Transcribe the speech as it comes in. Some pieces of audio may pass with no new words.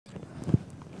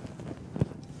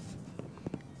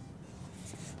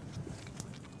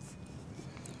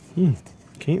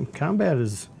Combat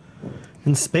is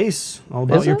in space, all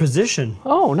about your position.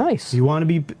 Oh, nice. You want to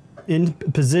be in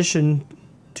position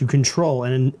to control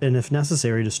and if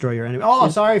necessary, destroy your enemy. Oh,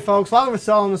 sorry, folks. While we're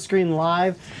still on the screen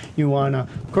live, you want to,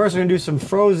 of course, we're going to do some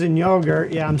frozen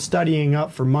yogurt. Yeah, I'm studying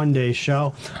up for Monday's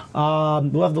show.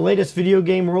 We'll have the latest video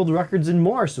game world records and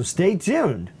more, so stay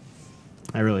tuned.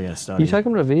 I really got to study. You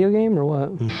talking about a video game or what?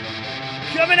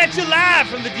 Coming at you live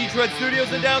from the Detroit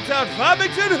studios in downtown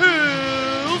Farmington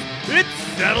Hills, it's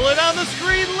Settle It on the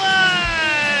Screen Live!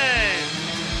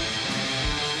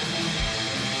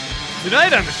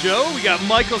 Tonight on the show, we got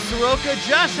Michael Soroka,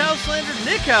 Josh Houselander,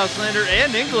 Nick Houselander,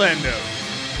 and Inglendo.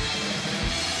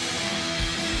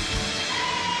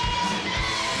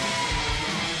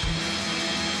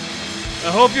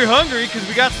 I hope you're hungry, because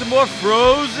we got some more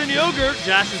frozen yogurt.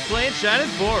 Josh is playing Shining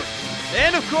Force.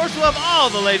 And of course, we'll have all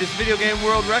the latest video game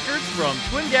world records from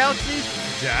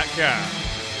TwinGalaxies.com.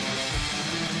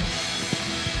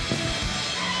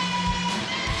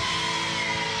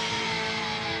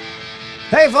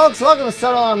 Hey folks, welcome to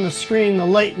Settle on the Screen, the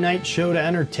late night show to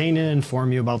entertain and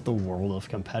inform you about the world of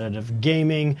competitive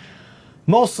gaming.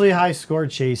 Mostly high score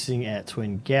chasing at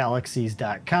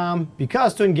TwinGalaxies.com,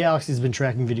 because Twin Galaxies has been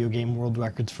tracking video game world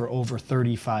records for over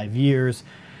 35 years,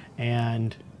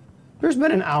 and there's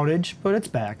been an outage, but it's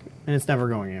back, and it's never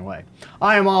going away.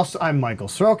 I'm Michael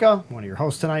Soroka, one of your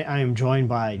hosts tonight. I am joined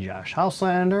by Josh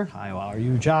Houselander. Hi, how are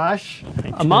you, Josh?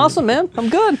 I'm awesome, man. I'm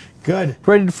good. Good.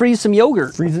 Ready to freeze some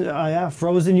yogurt.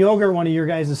 Frozen yogurt, one of your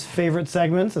guys' favorite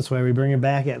segments. That's why we bring it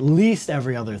back at least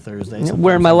every other Thursday.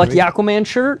 Wearing my Lucky Aquaman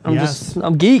shirt. I'm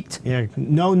geeked. Yeah,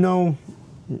 no.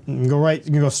 You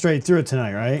can go straight through it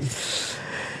tonight, right?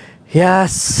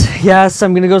 Yes,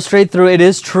 I'm gonna go straight through. It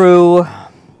is true.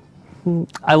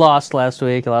 I lost last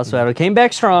week. I came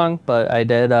back strong, but I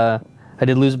did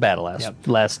lose a battle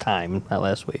last time, not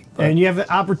last week. But. And you have an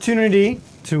opportunity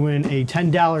to win a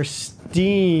 $10 Steam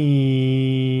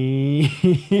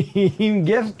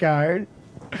gift card.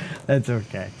 That's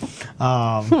okay.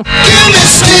 Yeah,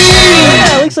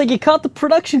 it looks like you caught the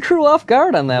production crew off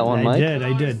guard on that one, Mike.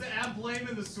 I did. I'm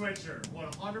blaming the switcher.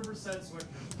 100% switcher.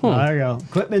 There you go.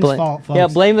 Equipment's fault, folks. Yeah,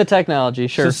 blame the technology,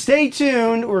 sure. So stay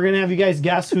tuned. We're going to have you guys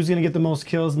guess who's going to get the most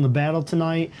kills in the battle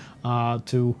tonight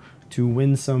to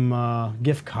win some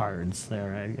gift cards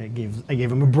there. I gave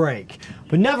them a break.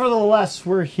 But nevertheless,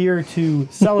 we're here to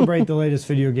celebrate the latest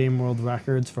video game world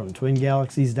records from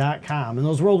TwinGalaxies.com. And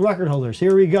those world record holders,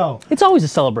 here we go. It's always a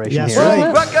celebration Yes, here.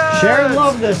 right. Share and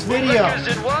love this video.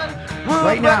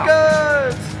 Right now.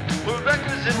 World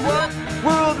records in one.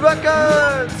 World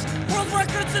records. World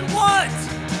records in what?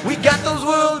 We got those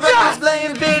world records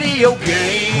playing video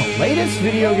games. Latest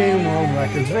video game world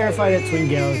records verified at Twin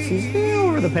Galaxies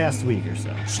over the past week or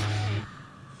so.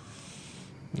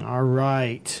 All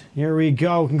right, here we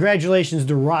go. Congratulations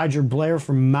to Roger Blair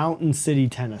from Mountain City,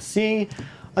 Tennessee.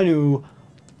 A new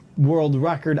world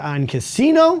record on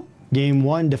Casino, Game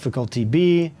 1, Difficulty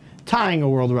B, tying a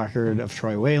world record of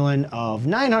Troy Whalen of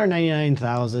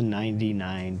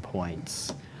 999,099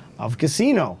 points of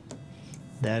Casino.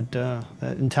 That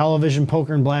in television,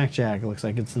 poker, and blackjack, it looks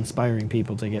like it's inspiring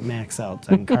people to get max outs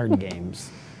on card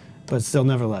games. But still,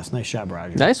 nevertheless, nice job,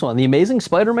 Roger. Nice one. The Amazing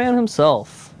Spider-Man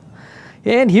himself.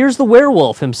 And here's the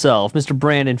werewolf himself, Mr.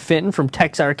 Brandon Fenton from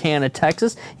Texarkana,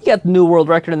 Texas. He got the new world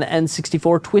record in the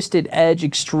N64 Twisted Edge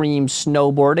Extreme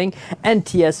Snowboarding,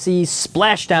 NTSC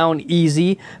Splashdown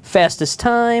Easy, fastest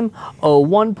time,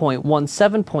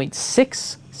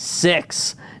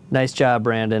 1.17.66. Nice job,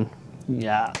 Brandon.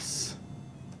 Yes.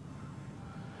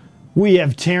 We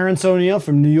have Terrence O'Neill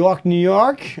from New York, New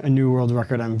York, a new world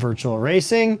record on virtual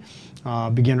racing.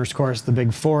 Beginner's course, the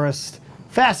Big Forest.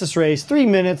 Fastest race, 3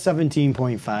 minutes,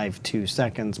 17.52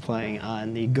 seconds, playing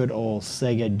on the good old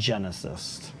Sega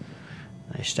Genesis.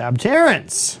 Nice job,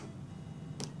 Terrence.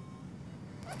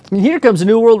 And here comes a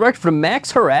new world record from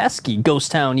Max Haraski,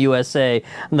 Ghost Town, USA,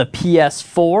 on the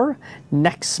PS4,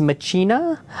 Nex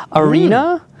Machina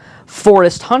Arena.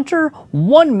 Forest Hunter,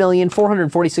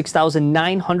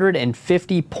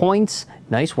 1,446,950 points.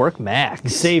 Nice work,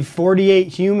 Max. Saved 48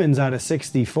 humans out of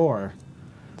 64.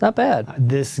 Not bad.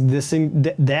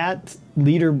 That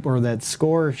leader or that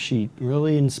score sheet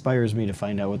really inspires me to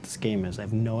find out what this game is. I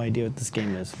have no idea what this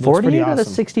game is. 48 out of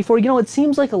 64. You know, it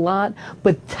seems like a lot,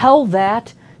 but tell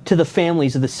that to the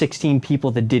families of the 16 people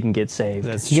that didn't get saved.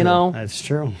 That's true. You know? That's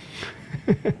true.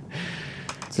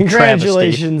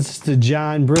 Congratulations to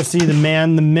John Brissy, the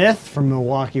man, the myth, from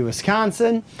Milwaukee,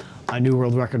 Wisconsin. A new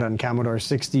world record on Commodore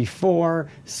 64.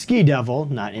 Ski Devil,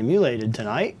 not emulated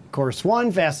tonight. Course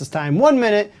 1, fastest time, 1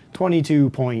 minute,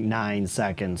 22.9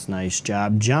 seconds. Nice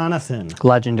job, Jonathan.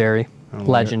 Legendary. I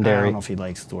Legendary. don't know if he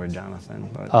likes the word Jonathan,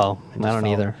 but Oh, just I don't felt-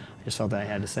 either. I just felt that I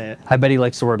had to say it. I bet he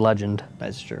likes the word legend.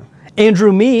 That's true.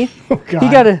 Andrew Me, God. he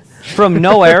got a from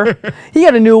nowhere. He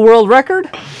got a new world record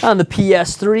on the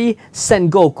PS3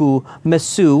 Sengoku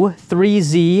Mesu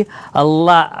 3Z.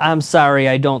 I'm sorry,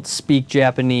 I don't speak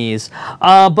Japanese,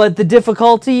 but the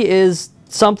difficulty is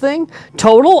something.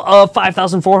 Total of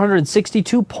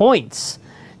 5,462 points.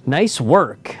 Nice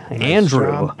work,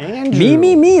 Andrew. job, Andrew.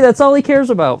 Me. That's all he cares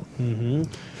about.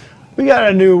 We got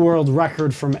a new world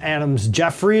record from Adams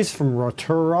Jeffries from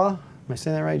Rotorua. Am I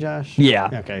saying that right, Josh? Yeah.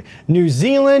 Okay. New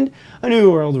Zealand, a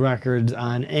new world record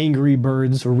on Angry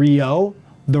Birds Rio.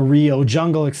 The Rio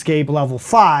Jungle Escape Level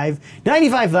 5,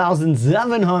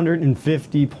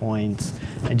 95,750 points.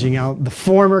 Edging out the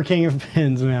former King of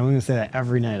Pins. Man, I'm going to say that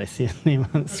every night I see his name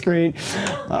on the screen.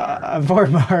 Poor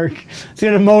Mark. It's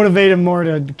going to motivate him more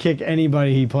to kick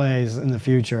anybody he plays in the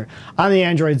future. On the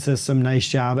Android system, nice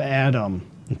job, Adam.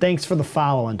 And thanks for the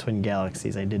follow on Twin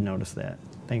Galaxies. I did notice that.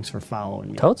 Thanks for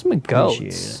following me. Totes and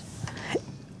Appreciate goats. it.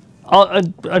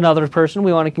 Another person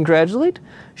we want to congratulate,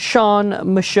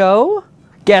 Sean Michaud,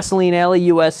 Gasoline Alley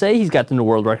USA. He's got the new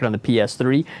world record on the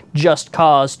PS3. Just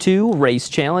Cause 2 Race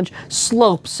Challenge.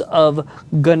 Slopes of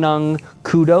Gunung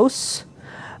Kudos.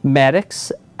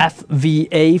 Maddox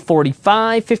FVA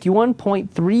 45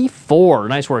 51.34.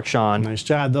 Nice work, Sean. Nice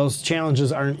job. Those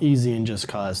challenges aren't easy in Just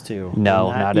Cause 2. No,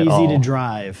 They're not at easy all. to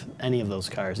drive, any of those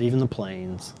cars, even the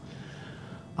planes.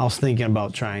 I was thinking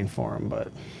about trying for them,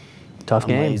 but Tough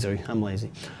game. I'm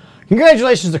lazy.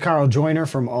 Congratulations to Carl Joyner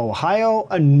from Ohio.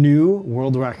 A new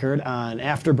world record on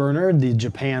Afterburner, the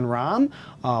Japan ROM.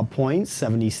 Points,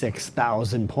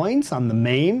 76,000 points on the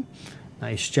MAME.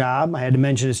 Nice job. I had to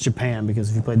mention it's Japan because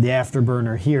if you played the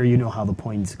Afterburner here, you know how the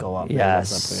points go up.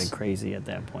 Yes. It goes up like crazy at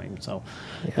that point. So,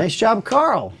 nice job,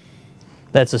 Carl.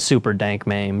 That's a super dank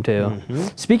meme, too.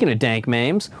 Speaking of dank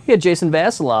memes, we got Jason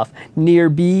Vasiloff, near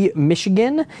B,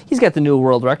 Michigan. He's got the new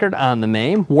world record on the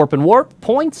meme. Warp and Warp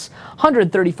points,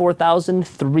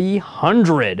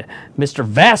 134,300. Mr.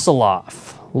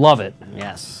 Vasiloff. Love it.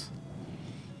 Yes.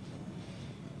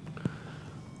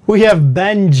 We have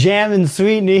Benjamin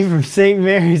Sweetney from St.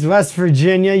 Mary's, West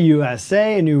Virginia,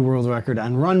 USA. A new world record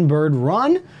on Run Bird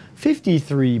Run.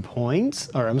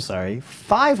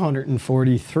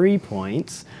 543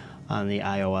 points on the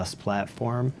iOS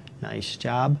platform. Nice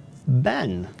job,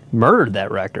 Ben. Murdered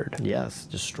that record. Yes,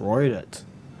 destroyed it.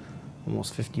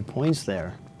 Almost 50 points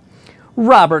there.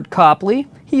 Robert Copley,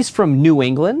 he's from New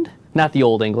England. Not the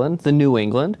old England, the New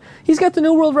England. He's got the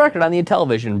new world record on the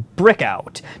Intellivision.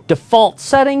 Brickout. Default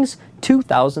settings,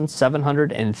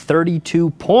 2,732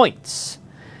 points.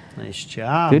 Nice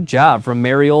job. Good job from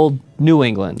merry old New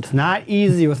England. Not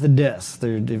easy with the disc.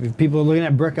 If people are looking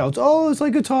at brickouts, oh, it's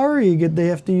like Atari. They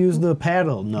have to use the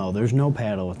paddle. No, there's no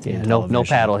paddle with the No Intellivision.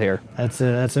 paddle here. That's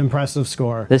an impressive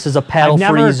score. This is a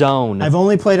paddle-free zone. I've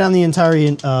only played on the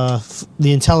Atari,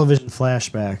 the Intellivision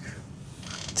Flashback.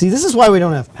 See, this is why we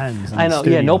don't have pens. In I the know, yeah,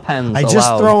 studio. no pens I just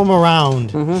allowed. throw them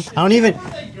around. I don't even.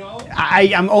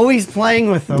 I'm always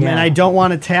playing with them, Yeah. and I don't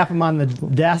want to tap them on the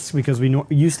desk because we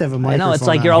used to have a I microphone. know, it's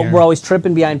like on here. we're always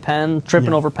tripping behind pens,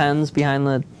 tripping Yeah. over pens behind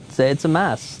the. It's a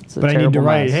mess. It's a But I need to terrible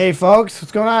write, mess. hey folks,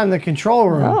 what's going on in the control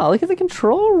room? Oh, look at the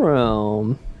control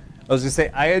room. I was gonna say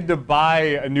I had to buy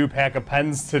a new pack of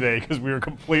pens today because we were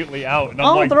completely out. And I'm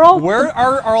Oh, like, they're all- where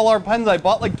are all our pens? I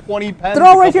bought like 20 pens. They're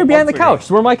all a right couple here behind the months ago.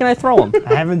 couch. Where Mike and I throw them.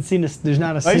 I haven't seen there's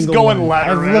not a Nice single going, one.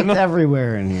 I've Letterman. looked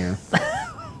everywhere in here.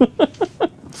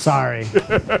 Sorry.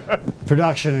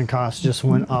 Production and costs just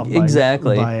went up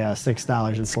Exactly. by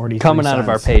 $6.43. Coming out of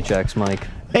our paychecks, Mike.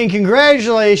 And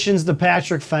congratulations to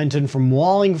Patrick Fenton from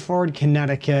Wallingford,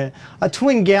 Connecticut, a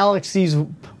Twin Galaxies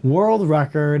world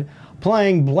record,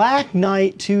 playing Black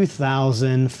Knight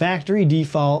 2000 factory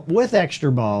default with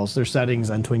extra balls. There's settings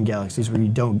on Twin Galaxies where you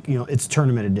don't, it's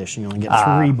tournament edition. You only get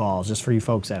 3 balls just for you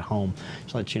folks at home.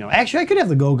 Just let you know. Actually, I could have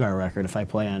the Gogar record if I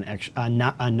play on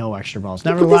no extra balls.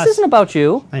 But Nevertheless, this isn't about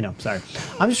you. I know, sorry.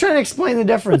 I'm just trying to explain the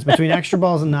difference between extra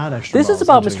balls and not extra balls. This is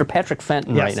about That's Mr. Patrick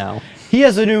Fenton Yes. right now. He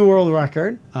has a new world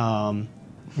record,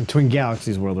 Twin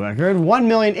Galaxies world record,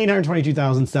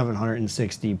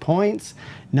 1,822,760 points.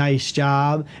 Nice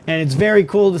job. And it's very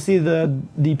cool to see the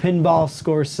pinball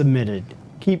scores submitted.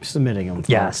 Keep submitting them. folks.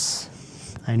 Yes.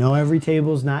 I know every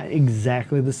table is not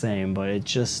exactly the same, but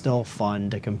it's just still fun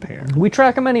to compare. We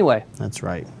track them anyway. That's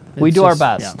right. We It's do our just-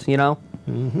 best, you know?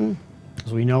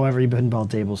 Because we know every pinball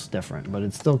table's different, but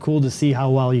it's still cool to see how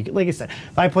well you can. Like I said,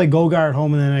 if I play Gogar at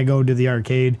home and then I go to the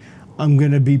arcade, I'm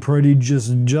gonna be pretty just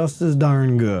as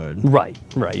darn good. Right.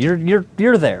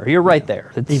 You're there. You're right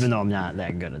there. It's, Even though I'm not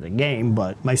that good at the game,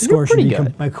 but my score should pretty be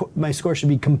good. my score should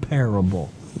be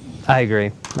comparable. I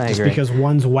agree. I Just agree. because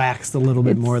one's waxed a little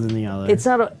bit more than the other. It's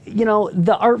not a,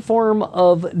 the art form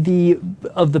of the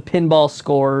pinball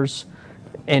scores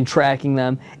and tracking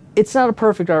them. It's not a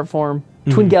perfect art form.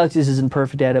 Twin Galaxies isn't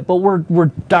perfect at it, but we're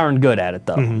darn good at it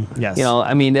though. Yes.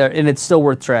 I mean, and it's still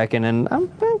worth tracking, and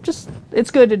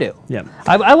it's good to do. Yep.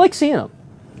 I like seeing them.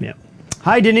 Yeah.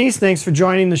 Hi, Denise. Thanks for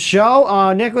joining the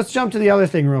show. Nick, let's jump to the other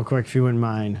thing real quick, if you wouldn't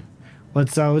mind.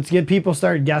 Let's get people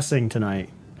started guessing tonight.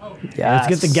 Yeah. Let's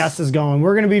get the guesses going.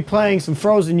 We're going to be playing some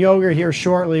frozen yogurt here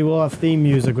shortly. We'll have theme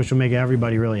music, which will make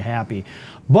everybody really happy.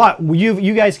 But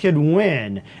you guys could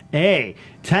win a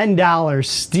 $10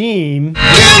 Steam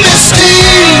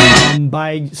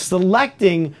by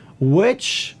selecting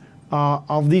which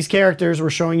of these characters we're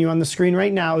showing you on the screen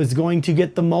right now is going to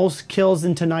get the most kills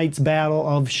in tonight's battle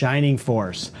of Shining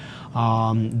Force.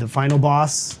 The final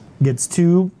boss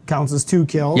counts as 2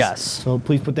 kills. Yes. So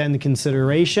please put that into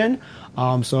consideration.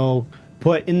 So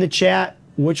put in the chat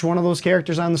which one of those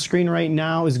characters on the screen right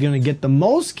now is going to get the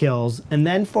most kills, and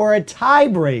then for a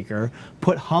tiebreaker,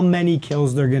 put how many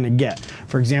kills they're going to get.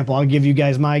 For example, I'll give you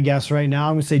guys my guess right now.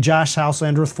 I'm going to say Josh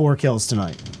Houselander with 4 kills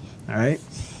tonight. All right?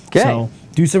 Okay. So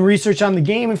do some research on the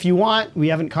game if you want. We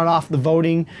haven't cut off the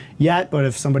voting yet, but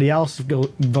if somebody else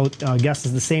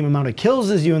guesses the same amount of kills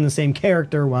as you in the same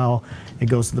character, well, it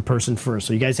goes to the person first.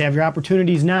 So you guys have your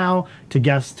opportunities now to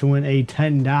guess to win a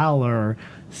 $10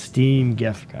 Steam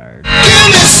gift card.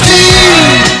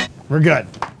 We're good.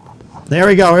 There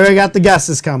we go. We already got the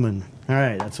guesses coming. All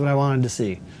right, that's what I wanted to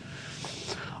see.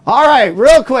 All right,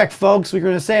 real quick, folks. We're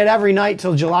going to say it every night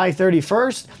till July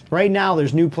 31st. Right now,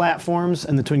 there's new platforms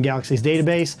in the Twin Galaxies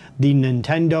database. The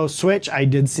Nintendo Switch. I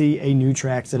did see a new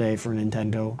track today for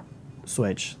Nintendo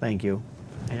Switch. Thank you.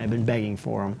 And I've been begging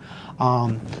for them.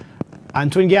 On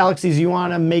Twin Galaxies, you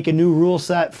want to make a new rule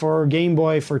set for Game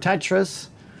Boy for Tetris,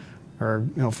 or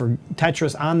for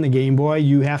Tetris on the Game Boy,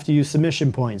 you have to use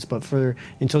submission points. But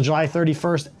until July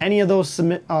 31st, any of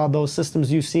those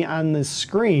systems you see on the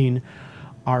screen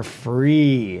are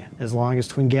free as long as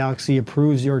Twin Galaxy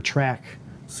approves your track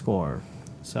score.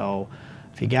 So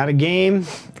if you got a game,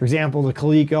 for example, the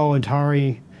Coleco,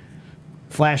 Atari,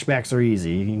 flashbacks are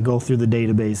easy. You can go through the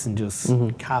database and just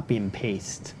copy and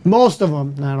paste. Most of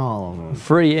them, not all of them.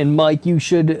 Free. And Mike, we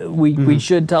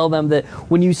should tell them that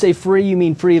when you say free, you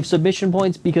mean free of submission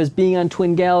points, because being on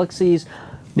Twin Galaxies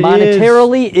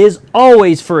monetarily is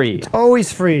always free.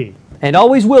 Always free. And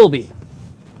always will be.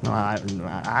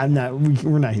 I'm not.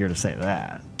 We're not here to say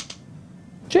that.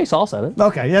 Jay Saul said it.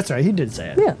 Okay, that's right. He did say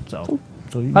it. Yeah. So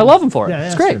I love him for it. Yeah,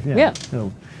 It's that's great. true, Yeah.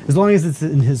 So, as long as it's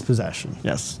in his possession.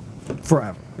 Yes.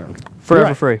 Forever. Forever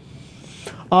Right. free.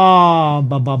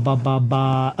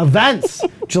 Events.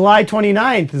 July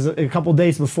 29th is a couple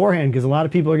days beforehand, because a lot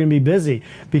of people are going to be busy,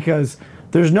 because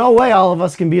there's no way all of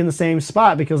us can be in the same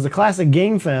spot, because the Classic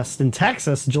Game Fest in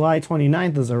Texas, July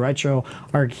 29th, is a retro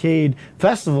arcade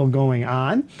festival going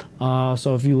on.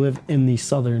 So if you live in the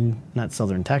not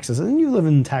southern Texas, and you live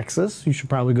in Texas, you should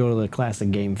probably go to the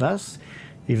Classic Game Fest,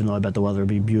 even though I bet the weather will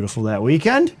be beautiful that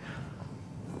weekend.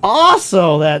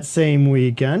 Also that same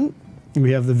weekend,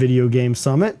 we have the Video Game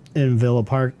Summit in Villa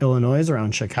Park, Illinois,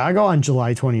 around Chicago on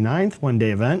July 29th, one-day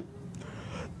event.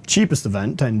 Cheapest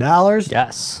event, $10.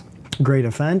 Yes. Great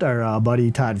event. Our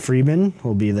buddy Todd Friedman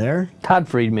will be there. Todd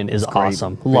Friedman is great.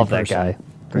 awesome. Great Love that person. guy.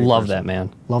 Great Love person. that man.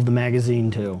 Love the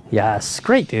magazine, too. Yes.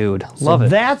 Great dude. Love So it.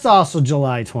 that's also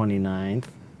July 29th.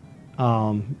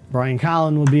 Brian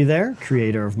Collin will be there,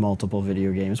 creator of multiple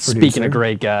video games. Speaking producer. of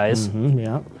great guys.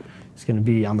 Yeah. He's going to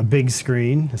be on the big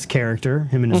screen, his character,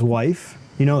 him and his wife.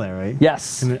 You know that, right?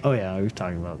 Yes. Oh, yeah, we've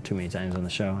talked about it too many times on the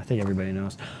show. I think everybody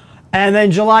knows. And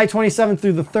then July 27th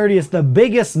through the 30th, the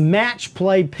biggest match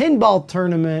play pinball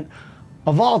tournament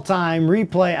of all time,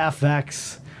 Replay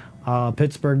FX,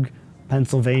 Pittsburgh,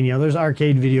 Pennsylvania. There's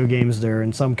arcade video games there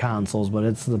and some consoles, but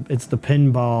it's the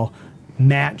pinball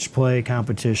match play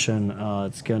competition.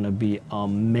 It's going to be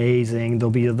amazing.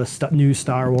 There'll be the new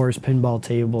Star Wars pinball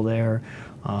table there.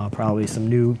 Probably some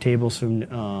new tables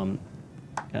from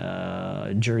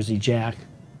Jersey Jack.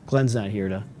 Glenn's not here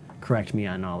to correct me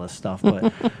on all this stuff,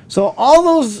 but so all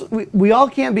those we all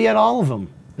can't be at all of them.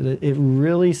 It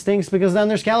really stinks, because then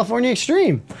there's California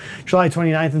Extreme, July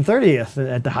 29th and 30th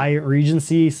at the Hyatt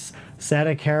Regency,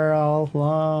 Santa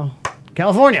Clara,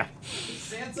 California.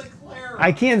 Santa Clara.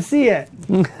 I can't see it.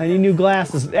 I need new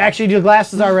glasses. Actually, the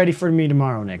glasses are ready for me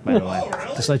tomorrow, Nick, by the way.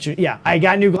 really? Just let you. Yeah, I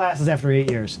got new glasses after 8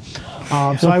 years.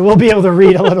 So I will be able to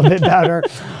read a little bit better.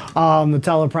 The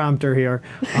teleprompter here.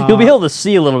 You'll be able to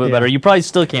see a little bit better. You probably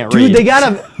still can't read. Dude, they got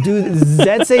does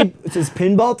that say, it says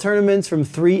pinball tournaments from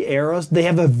 3 eras? They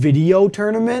have a video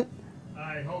tournament?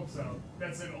 I hope so.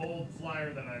 That's an old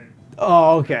flyer that I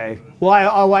Oh, okay.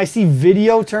 Well, I see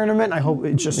video tournament. I hope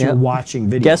it's just you're Yep. watching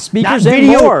video. Guest speakers not and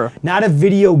video, more. Not a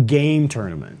video game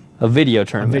tournament. A video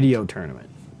tournament. Video tournament.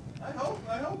 I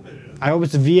hope it is. I hope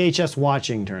it's a VHS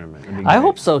watching tournament. That'd be I great.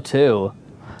 hope so too.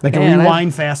 Like Man, a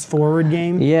rewind, fast forward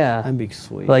game. Yeah. That'd be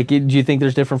sweet. Like, do you think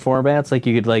there's different formats? Like,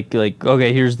 you could like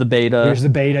okay, here's the beta. Here's the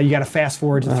beta. You got to fast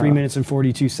forward to 3 minutes and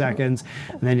 42 seconds,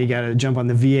 and then you got to jump on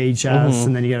the VHS,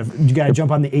 and then you got to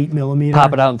jump on the 8mm.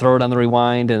 Pop it out and throw it on the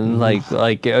rewind, and like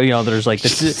you know, there's like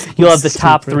you'll have the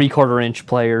top Stupid. 3/4 inch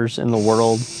players in the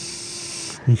world.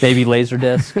 Baby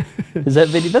Laserdisc. Is that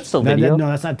video? That's still video. No,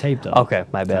 that's not tape though. Okay,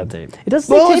 my bad. tape. It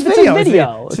doesn't Well, say it's tape. video. It says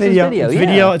video. It's It says video. video. It's yeah.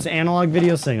 video. It's analog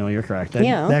video signal. You're correct. That,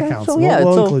 Yeah, that okay. counts. So, yeah,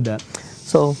 we'll so- include that.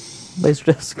 So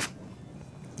Laserdisc.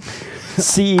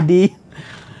 CED.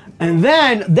 And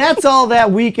then that's all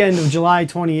that weekend of July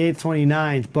 28th,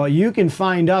 29th. But you can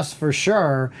find us for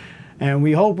sure. And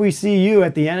we hope we see you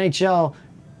at the NHL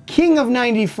King of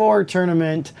 94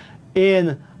 tournament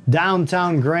in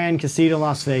downtown Grand Casino,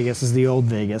 Las Vegas. This is the old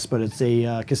Vegas, but it's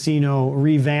a casino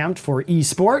revamped for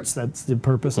esports. That's the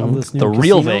purpose of this new The casino.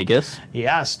 real Vegas.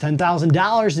 Yes,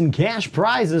 $10,000 in cash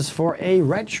prizes for a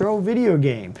retro video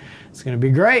game. It's going to be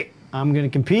great. I'm going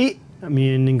to compete.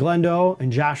 Me and Glendo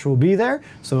and Josh will be there.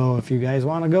 So if you guys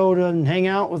want to go to and hang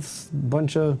out with a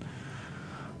bunch of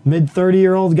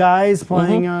mid-30-year-old guys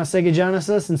playing Sega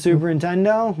Genesis and Super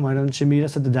Nintendo, why don't you meet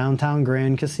us at the downtown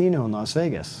Grand Casino in Las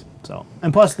Vegas? So,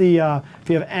 and plus, if you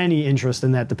have any interest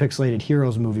in that, the Pixelated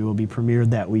Heroes movie will be premiered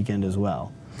that weekend as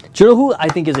well. Do you know who I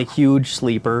think is a huge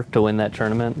sleeper to win that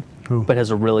tournament? Who? But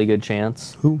has a really good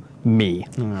chance? Who? Me.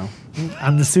 I don't know.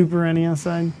 On the Super NES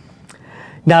side?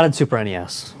 Not in Super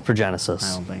NES for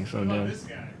Genesis. I don't think so, dude. This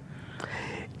guy.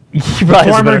 He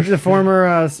probably has a better, The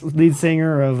former lead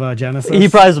singer of Genesis. he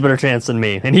probably has a better chance than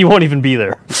me, and he won't even be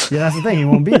there. Yeah, that's the thing. He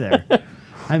won't be there.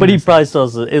 But he probably still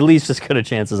has at least as good a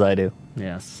chance as I do.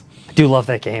 Yes. I do love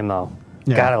that game though.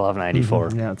 Yeah. God, I love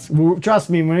 '94. Yeah. Trust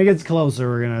me, when it gets closer,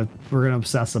 we're gonna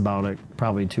obsess about it.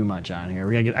 Probably too much on here.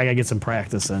 I gotta get some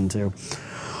practice in too.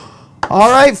 All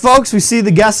right, folks. We see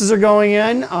the guesses are going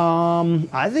in.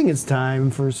 I think it's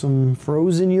time for some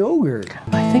frozen yogurt.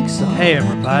 I think so. Hey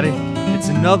everybody, it's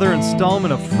another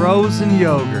installment of Frozen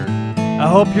Yogurt. I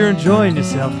hope you're enjoying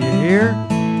yourself, you hear?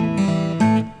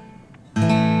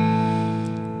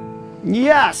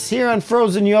 Yes, here on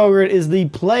Frozen Yogurt is the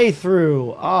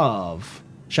playthrough of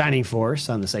Shining Force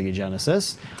on the Sega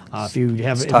Genesis. If talk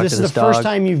this to is the this first dog.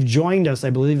 time you've joined us, I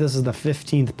believe this is the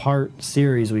 15th part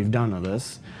series we've done of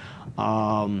this.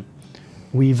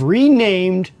 We've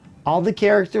renamed all the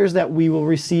characters that we will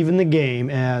receive in the game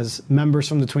as members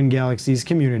from the Twin Galaxies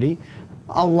community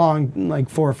like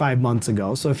 4 or 5 months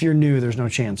ago. So if you're new, there's no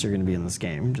chance you're going to be in this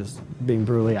game, just being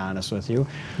brutally honest with you.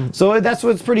 So that's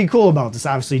what's pretty cool about this.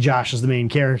 Obviously, Josh is the main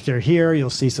character here. You'll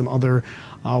see some other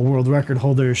world record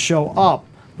holders show up.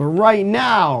 But right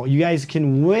now, you guys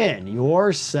can win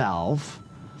yourself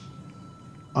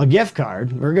a gift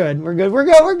card. We're good.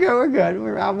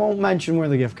 I won't mention where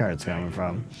the gift card's coming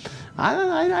from.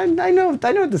 I know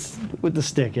what the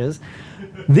stick is.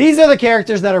 These are the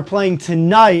characters that are playing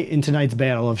tonight in tonight's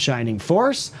Battle of Shining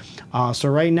Force. So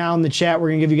right now in the chat, we're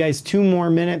going to give you guys 2 more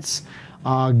minutes.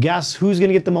 Guess who's going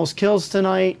to get the most kills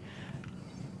tonight,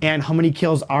 and how many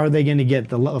kills are they going to get.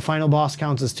 The final boss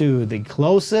counts as 2. The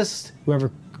closest,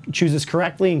 whoever chooses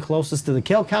correctly and closest to the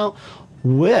kill count,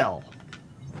 will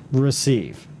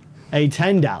receive a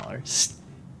 $10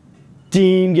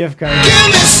 Steam gift card.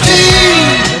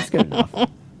 That's good enough.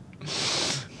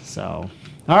 So,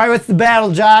 all right, what's the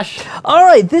battle, Josh? All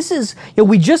right, this is,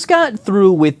 we just got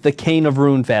through with the Kane of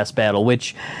Runefast battle,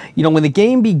 which, when the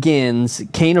game begins,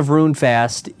 Kane of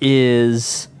Runefast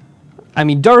is,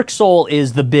 Dark Soul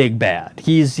is the big bad.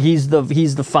 He's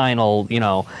the final,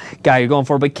 guy you're going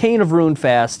for, but Kane of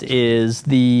Runefast he's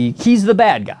the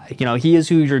bad guy. He is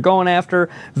who you're going after.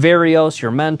 Varios,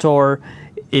 your mentor,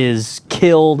 is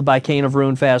killed by Kane of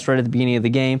Runefast right at the beginning of the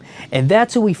game, and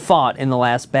that's who we fought in the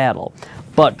last battle.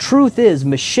 But truth is,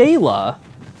 Michaela,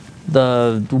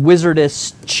 the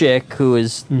wizardess chick who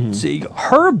is,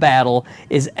 her battle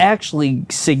is actually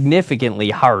significantly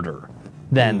harder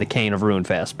than the Kane of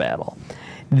Runefast battle.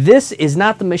 This is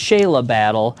not the Michaela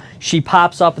battle. She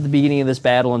pops up at the beginning of this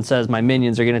battle and says, my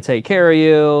minions are going to take care of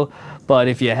you, but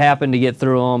if you happen to get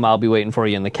through them, I'll be waiting for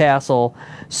you in the castle.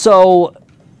 So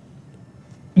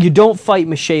you don't fight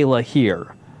Michaela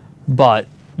here, but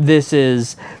this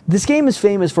game is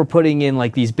famous for putting in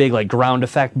like these big ground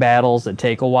effect battles that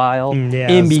take a while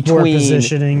in between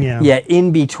positioning,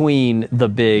 in between the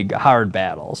big hard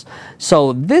battles.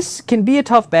 So this can be a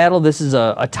tough battle. This is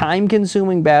a time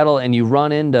consuming battle, and you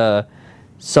run into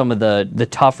some of the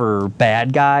tougher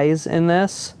bad guys in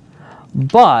this,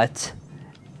 but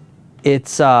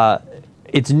it's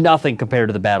nothing compared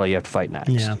to the battle you have to fight next.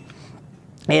 Yeah.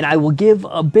 And I will give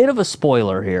a bit of a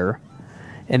spoiler here,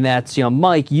 and that's,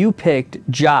 Mike, you picked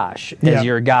Josh as Yeah.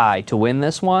 your guy to win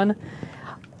this one.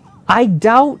 I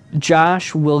doubt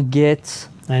Josh will get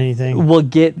Anything?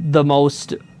 the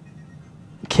most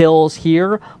kills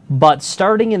here, but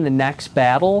starting in the next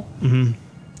battle,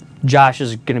 Josh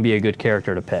is going to be a good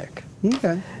character to pick.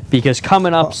 Okay. Because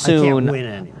coming up I soon, can't win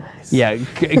anyways. yeah,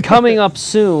 coming up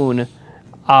soon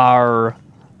are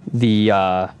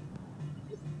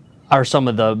some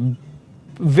of the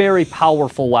very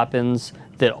powerful weapons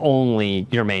that only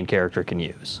your main character can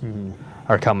use.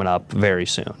 Are coming up very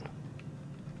soon.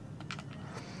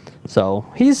 So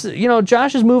he's,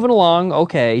 Josh is moving along.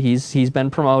 Okay, he's been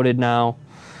promoted now,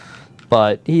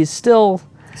 but he's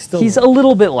he's a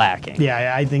little bit lacking.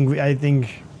 Yeah, I think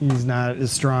he's not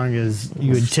as strong as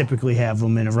you would typically have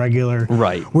him in a regular.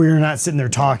 Right. Where you're not sitting there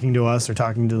talking to us or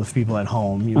talking to the people at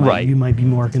home. Right. You might be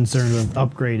more concerned with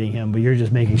upgrading him, but you're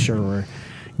just making sure we're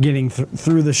getting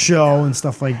through the show and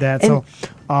stuff like that. So,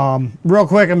 real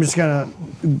quick, I'm just gonna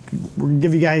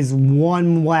give you guys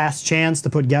one last chance to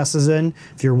put guesses in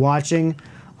if you're watching.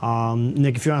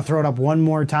 Nick, if you want to throw it up one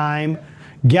more time,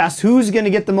 guess who's gonna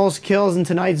get the most kills in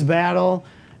tonight's battle,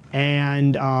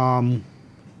 and how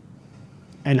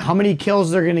many kills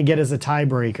they're gonna get as a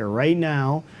tiebreaker right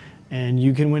now, and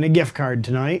you can win a gift card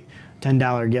tonight,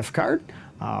 $10 gift card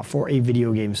for a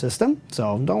video game system.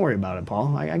 So don't worry about it,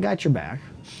 Paul. I got your back.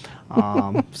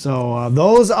 So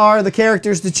those are the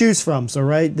characters to choose from. So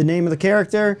write the name of the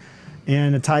character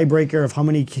and a tiebreaker of how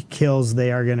many kills they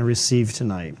are going to receive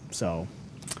tonight. So,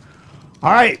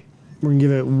 all right, we're going to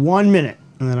give it 1 minute,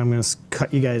 and then I'm going to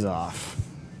cut you guys off.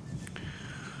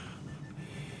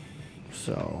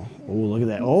 So, oh, look at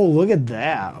that. Oh, look at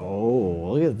that.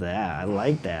 Oh, look at that. I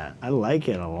like that. I like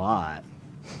it a lot.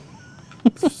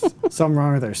 Something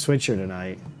wrong with our switcher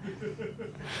tonight.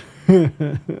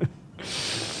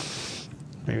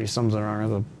 Maybe something's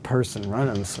wrong with the person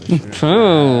running the switcher.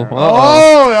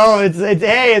 Oh,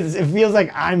 it feels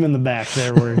like I'm in the back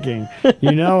there working.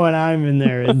 You know when I'm in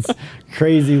there, it's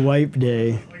crazy wipe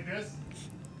day. Like this?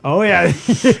 Oh yeah,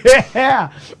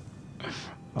 yeah.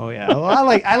 Oh yeah. Well,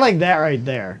 I like that right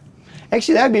there.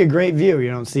 Actually, that'd be a great view. You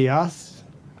don't see us.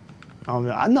 Oh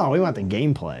no, we want the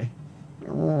gameplay.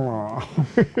 Oh.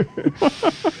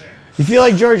 You feel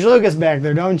like George Lucas back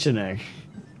there, don't you, Nick?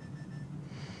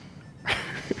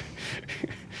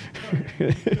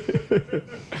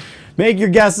 Make your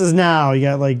guesses now. You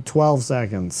got like 12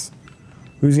 seconds.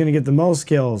 Who's going to get the most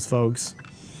kills, folks?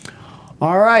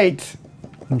 All right,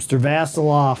 Mr.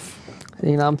 Vasilov.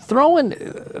 I'm throwing.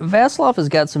 Vasilov has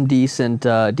got some decent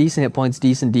hit points,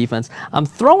 decent defense. I'm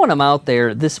throwing him out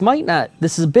there. This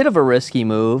is a bit of a risky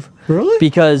move. Really?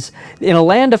 Because in a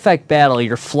land effect battle,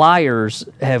 your flyers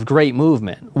have great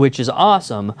movement, which is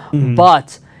awesome.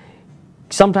 But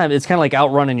sometimes it's kind of like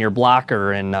outrunning your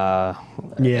blocker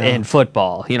in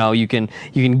football. You can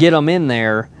get them in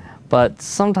there, but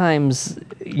sometimes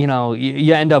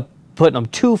you end up putting them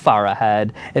too far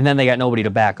ahead, and then they got nobody to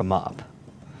back them up.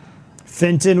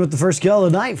 Fenton with the first kill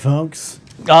of the night, folks.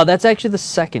 That's actually the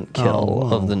second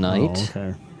kill of the night.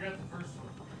 Oh,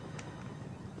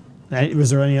 okay. Was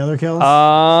there any other kills?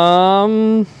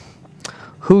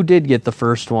 Who did get the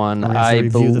first one? I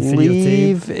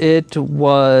believe it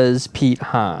was Pete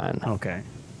Hahn. Okay.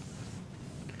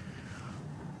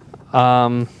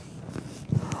 Or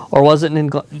was it We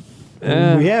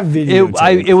have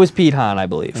videotape. It was Pete Hahn, I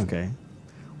believe. Okay.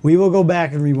 We will go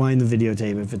back and rewind the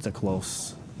videotape if it's a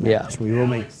close match. We will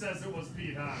make. Alex says it was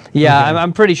Pete Hahn. Yeah, Okay.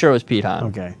 I'm pretty sure it was Pete Hahn.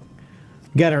 Okay.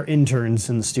 Got our interns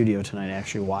in the studio tonight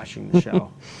actually watching the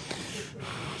show.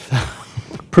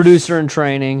 Producer in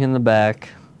training in the back.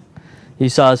 You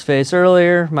saw his face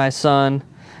earlier, my son,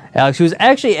 Alex, who's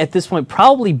actually at this point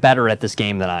probably better at this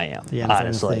game than I am, Yeah, that's the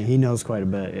honestly. thing. He knows quite a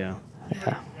bit, yeah.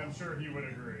 I'm sure he would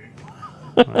agree.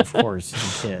 Well, of course,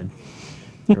 he's a kid.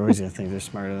 They're always going to think they're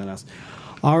smarter than us.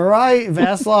 All right,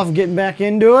 Vasilov getting back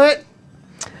into it.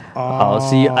 Oh,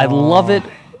 see, I love it.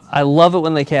 I love it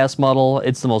when they cast Muddle.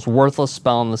 It's the most worthless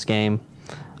spell in this game.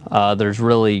 There's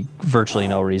really virtually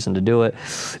no reason to do it.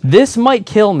 This might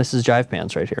kill Mrs. Jive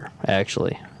Pants right here,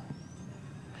 actually.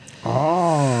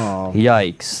 Oh.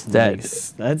 Yikes. Nice.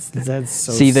 That's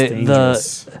so See,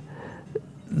 dangerous.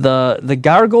 The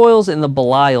gargoyles and the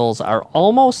Belials are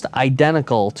almost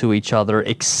identical to each other,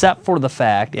 except for the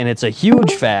fact, and it's a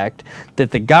huge fact,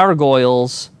 that the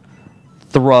gargoyles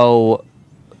throw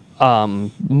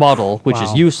muddle, which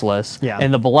is useless, Yeah.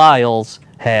 and the Belials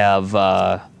have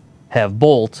have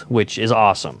Bolt, which is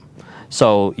awesome.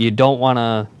 So you definitely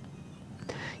want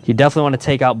to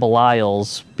take out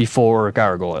Belial's before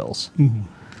Gargoyles. Mm-hmm.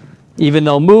 Even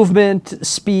though movement,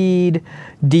 speed,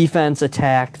 defense,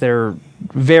 attack, they're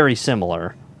very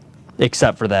similar,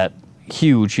 except for that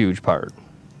huge part.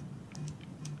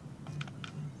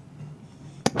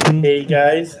 Hey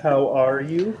guys, how are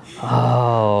you?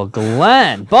 Oh,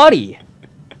 Glenn, buddy.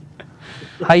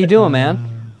 How you doing,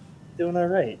 man? Doing all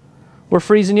right. We're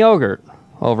freezing yogurt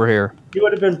over here. You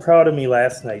would have been proud of me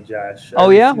last night, Josh. Oh,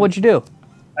 yeah? What'd you do?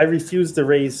 I refused to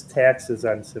raise taxes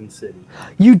on SimCity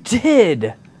You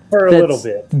did. for a little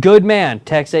bit. Good man.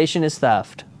 Taxation is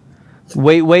theft.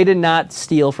 Way to not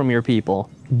steal from your people.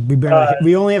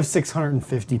 We only have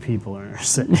 650 people in our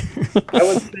city.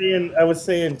 I was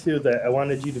saying too that I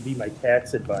wanted you to be my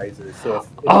tax advisor, so if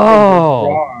anything Oh. was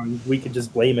wrong, we could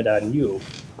just blame it on you.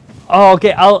 Oh,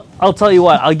 okay. I'll tell you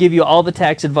what. I'll give you all the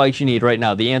tax advice you need right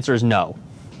now. The answer is no.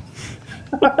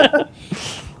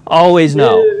 Always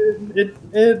no.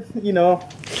 It you know,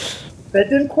 that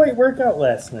didn't quite work out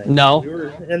last night. No. We were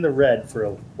in the red for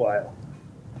a while.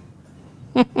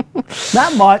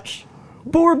 Not much,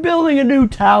 but we're building a new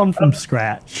town from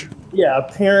scratch. Yeah,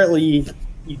 apparently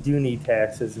you do need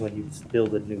taxes when you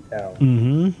build a new town.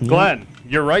 Mm-hmm. Glenn,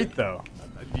 you're right though.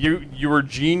 You were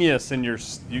genius in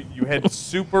you had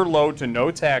super low to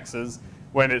no taxes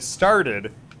when it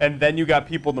started, and then you got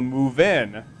people to move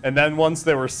in, and then once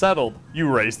they were settled, you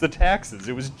raised the taxes.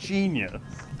 It was genius.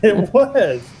 It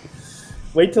was.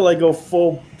 Wait till I go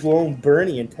full blown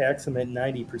Bernie and tax them at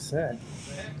 90%.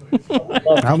 I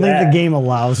don't think the game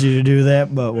allows you to do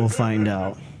that, but we'll find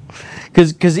out.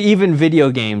 Because even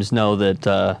video games know that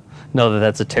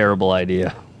that's a terrible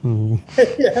idea.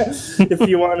 If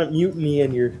you want to mutiny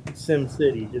in your Sim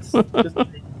City, just take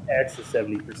tax to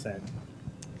 70%.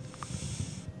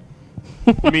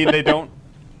 I mean, they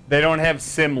don't have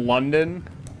Sim London.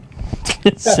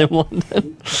 Sim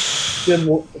London.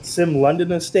 Sim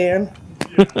Londonistan.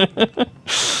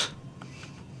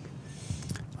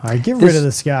 All right, get rid of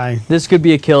this guy. This could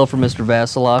be a kill for Mr.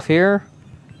 Vasilov here.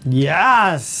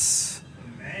 Yes.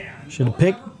 Should have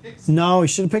picked. No, you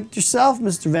should have picked yourself,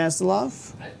 Mr.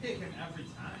 Vasilov. I pick him every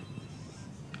time.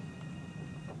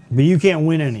 But you can't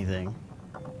win anything.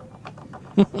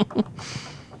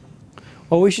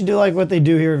 Well, we should do like what they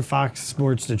do here in Fox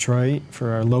Sports Detroit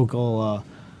for our local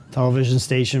television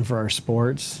station for our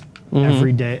sports.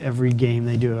 Every day, every game,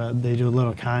 they do a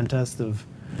little contest of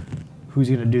who's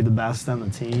going to do the best on the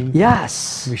team.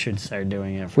 Yes. We should start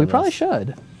doing it. For We this. probably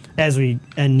should. As we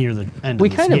end near the end. We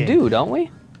of this kind of game. do, don't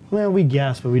we? Well, we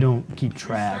guess, but we don't keep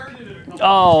track.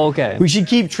 Oh, okay. We should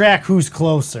keep track who's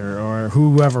closer or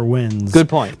whoever wins. Good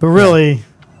point. But really,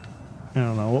 I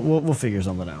don't know. We'll figure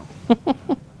something out.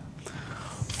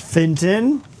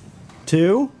 Finton,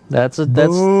 2. That's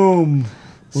Boom.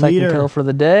 second Leader. kill for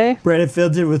the day. Brandon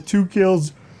Finton with 2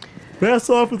 kills. Pass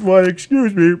off with 1.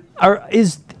 Excuse me.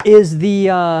 Is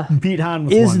the Pete Hahn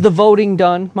with 1. is the voting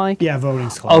done, Mike? Yeah,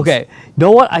 voting's closed. Okay.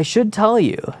 Know what? I should tell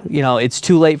you. You know, it's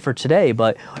too late for today,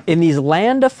 but in these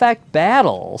land effect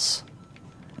battles,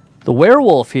 the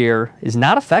werewolf here is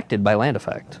not affected by land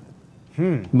effect.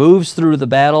 Moves through the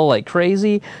battle like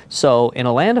crazy. So in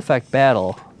a land effect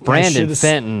battle, Brandon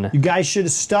Fenton. You guys should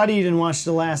have studied and watched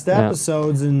the last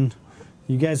episodes, and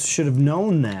you guys should have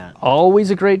known that.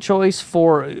 Always a great choice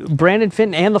for Brandon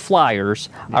Fenton, and the Flyers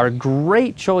are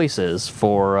great choices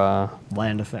for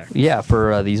Land effect.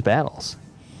 for these battles.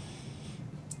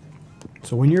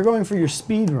 So when you're going for your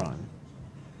speed run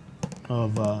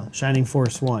of Shining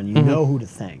Force 1, you know who to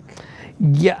thank.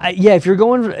 Yeah. If you're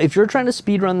trying to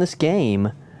speedrun this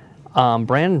game,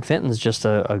 Brandon Fenton's just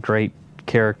a great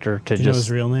character to Do you know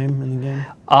his real name in the game?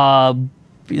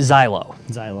 Xylo.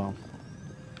 Xylo.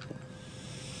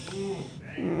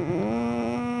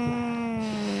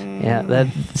 Yeah.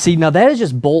 That is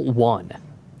just Bolt 1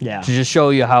 Yeah. to just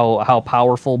show you how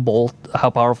powerful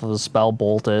the spell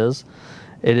Bolt is.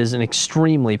 It is an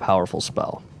extremely powerful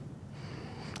spell,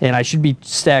 and I should be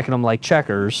stacking them like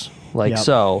checkers, like Yep.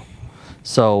 so.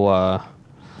 So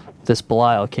this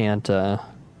Belial can't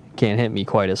hit me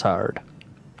quite as hard.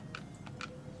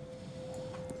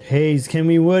 Hayes,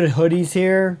 Kimmy Wood hoodies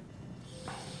here.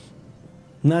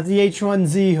 Not the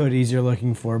H1Z hoodies you're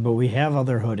looking for, but we have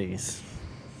other hoodies.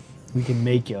 We can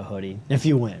make you a hoodie if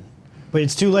you win. But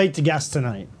it's too late to guess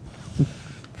tonight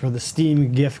for the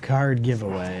Steam gift card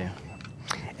giveaway.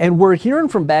 And we're hearing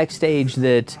from backstage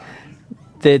that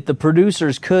the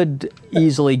producers could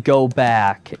easily go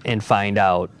back and find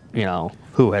out,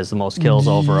 who has the most kills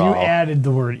overall. You added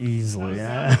the word easily.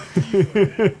 Yeah.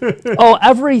 Oh,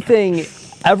 everything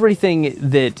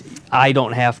that I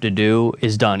don't have to do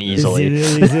is done easily.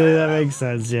 That makes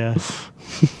sense, yeah.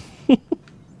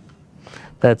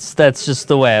 That's just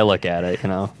the way I look at it, you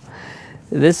know.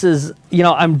 This is, you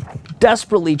know, I'm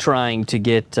desperately trying to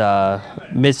get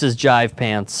Mrs. Jive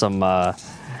Pants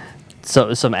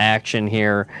some action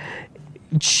here.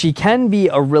 She can be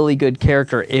a really good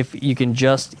character if you can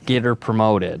just get her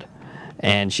promoted.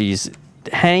 And she's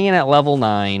hanging at level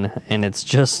 9, and it's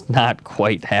just not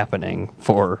quite happening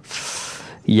for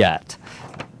yet.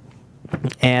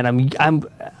 And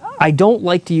I don't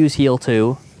like to use heal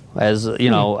 2, as you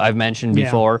know I've mentioned Yeah.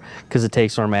 before, because it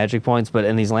takes more magic points. But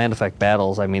in these land effect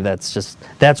battles, I mean,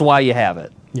 that's why you have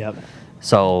it. Yep.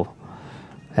 So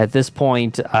at this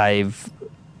point,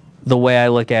 the way I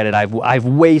look at it, I've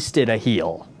wasted a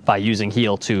heal by using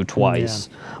heal 2 twice.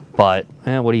 But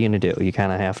what are you gonna do? You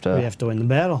kind of have to. We have to win the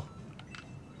battle.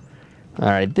 All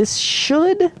right, this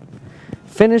should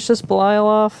finish this Belial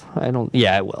off.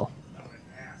 Yeah, it will.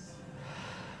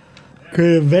 Could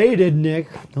have evaded, Nick.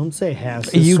 Don't say has.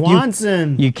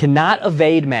 Swanson. You cannot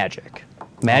evade magic.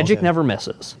 Magic Okay. never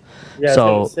misses. Yeah, So-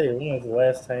 I was gonna say, when was the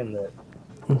last time that?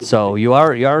 So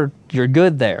you're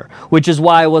good there, which is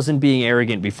why I wasn't being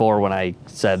arrogant before when I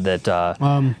said that that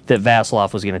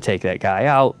Vasilov was going to take that guy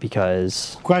out,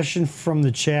 because Question from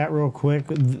the chat, real quick.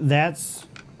 That's.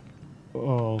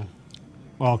 Oh.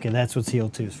 Okay, that's what's heal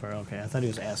 2 is for. Okay, I thought he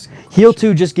was asking. heal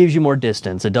 2 just gives you more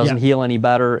distance. It doesn't Yeah. heal any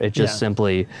better. It just Yeah.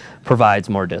 simply provides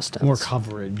more distance. More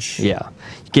coverage. Yeah,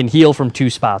 you can heal from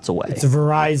 2 spots away. It's a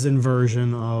Verizon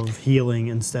version of healing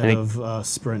instead And it- of a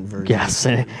Sprint version. Yes,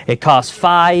 and it costs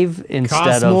 5 instead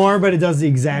Costs of more, but it does the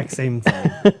exact same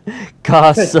thing.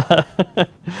 costs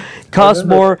costs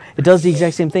more. It does the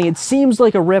exact same thing. It seems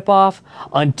like a ripoff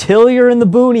until you're in the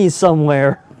boonies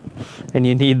somewhere, and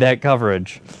you need that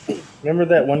coverage. Remember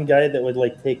that one guy that would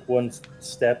like take one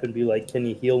step and be like, "Can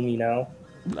you heal me now?"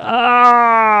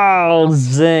 Oh,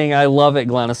 zing! I love it,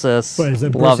 Glenesis. What, is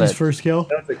that Love Bruce's it. first kill?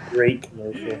 That was a great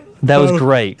commercial. That was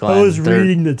great, Glenn. I was They're-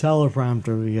 reading the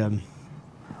teleprompter again.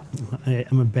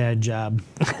 I'm a bad job.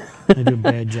 I do a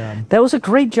bad job. That was a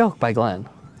great joke by Glenn.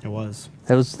 It was.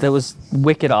 That was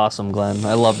wicked awesome, Glenn.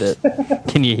 I loved it.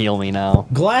 Can you heal me now?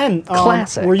 Glenn,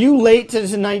 Classic. were you late to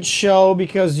tonight's show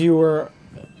because you were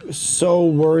so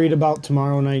worried about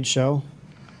tomorrow night's show?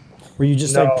 Were you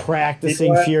just No. like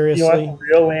practicing Do you furiously? want the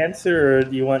real answer, or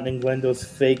do you want Nglendo's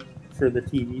fake for the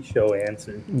TV show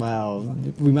answer? Wow,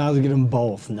 we might as well get them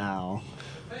both now.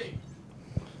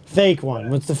 Fake one.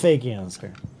 What's the fake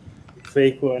answer?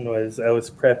 Fake one was I was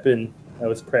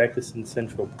practicing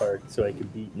Central Park so I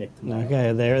could beat Nick tonight.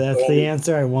 Okay, that's the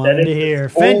answer I wanted That to is hear.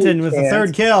 the only Fenton with the chance.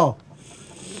 third kill.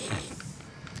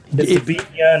 Just to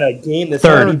beat me on a game that's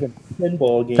Third. not even a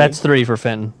pinball game. That's 3 for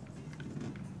Fenton.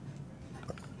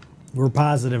 We're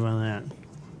positive on that.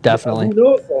 Definitely. Who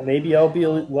knows? Though? Maybe I'll be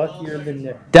luckier than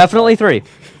Nick. Definitely 3.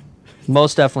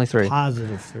 Most definitely 3.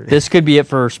 Positive 3. This could be it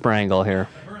for Sprangle here.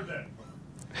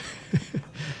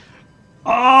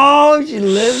 Oh, she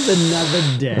lives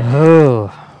another day.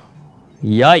 Oh,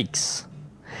 yikes.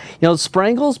 You know,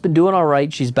 Sprangle's been doing all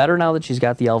right. She's better now that she's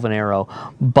got the Elven Arrow.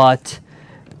 But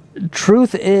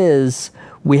truth is,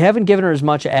 we haven't given her as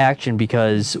much action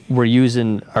because we're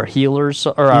using our healers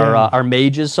or our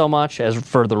mages so much as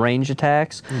for the range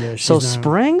attacks. Yeah, she's so not-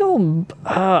 Sprangle,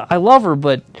 I love her,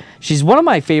 but she's one of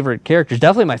my favorite characters.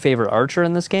 Definitely my favorite archer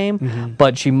in this game.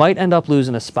 But she might end up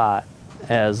losing a spot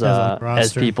as on the as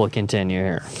roster. people continue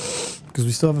here. Because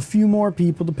we still have a few more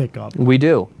people to pick up. We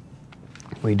do.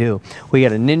 We do. We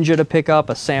got a ninja to pick up,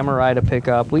 a samurai to pick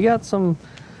up. We got some.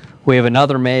 We have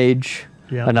another mage,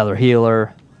 Yeah. another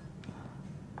healer,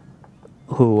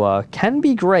 who can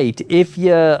be great if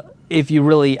you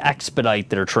really expedite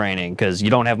their training, because you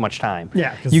don't have much time.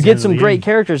 Yeah, 'cause you it's the get end of some the great game.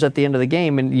 characters at the end of the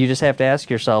game, and you just have to ask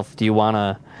yourself, do you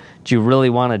really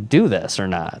want to do this or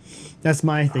not? That's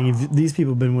my thing. If these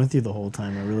people have been with you the whole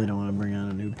time, I really don't want to bring on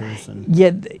a new person.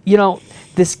 Yeah, you know,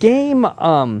 this game.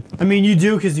 I mean, you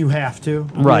do because you have to. You know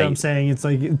what Right. I'm saying? It's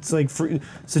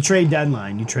a trade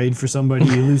deadline. You trade for somebody,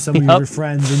 you lose some of your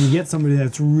friends, and you get somebody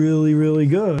that's really, really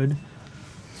good.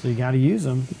 So you got to use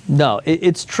them. No,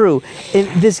 it's true. In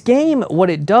this game,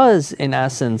 what it does, in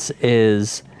essence,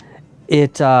 is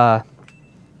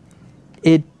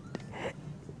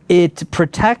it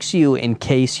protects you in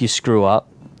case you screw up.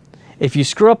 If you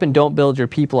screw up and don't build your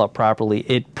people up properly,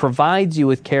 it provides you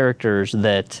with characters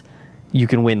that you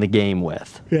can win the game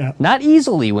with. Yeah. Not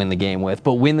easily win the game with,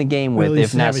 but win the game Or at with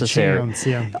least if have a necessary. chance,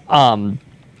 yeah.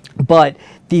 But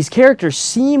these characters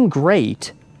seem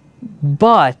great,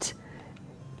 but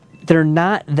they're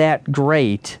not that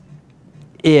great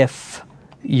if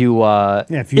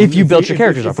if you built your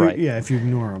characters up right. Yeah, if you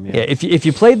ignore them. Yeah, if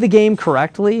you played the game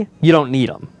correctly, you don't need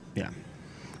them. Yeah.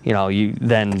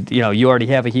 You already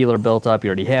have a healer built up. You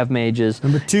already have mages.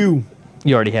 Number 2.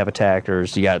 You already have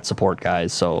attackers. You got support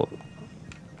guys. So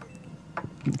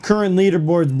Current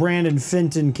leaderboards: Brandon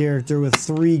Finton character with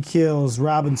 3 kills,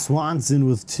 Robin Swanson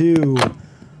with 2,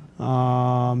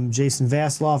 Jason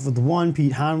Vasiloff with 1,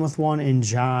 Pete Hahn with 1, and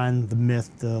John the Myth,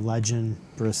 the Legend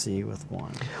Brissy with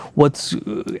 1. what's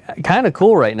kind of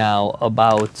cool right now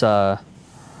about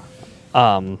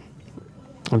I'm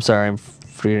sorry, I'm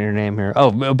forgetting her name here.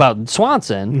 Oh, about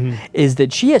Swanson is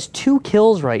that she has 2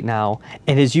 kills right now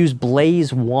and has used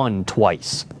Blaze 1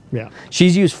 twice. Yeah.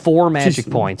 She's used 4 magic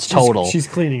points total. She's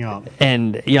cleaning up.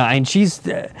 And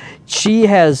she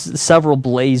has several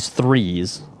Blaze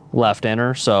 3s left in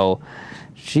her, so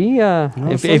she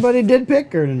Somebody did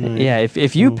pick her tonight. yeah,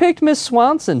 if you picked Miss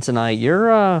Swanson tonight,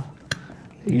 you're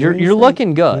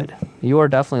looking good. You are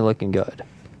definitely looking good.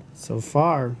 So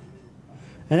far.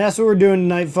 And that's what we're doing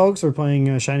tonight, folks. We're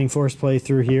playing Shining Force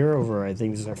playthrough here over, I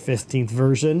think this is our 15th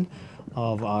version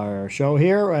of our show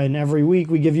here. And every week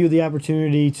we give you the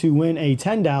opportunity to win a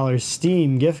 $10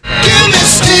 Steam gift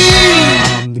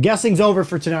card. The guessing's over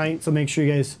for tonight, so make sure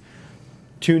you guys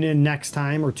tune in next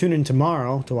time or tune in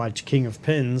tomorrow to watch King of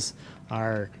Pins.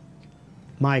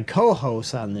 My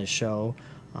co-hosts on this show,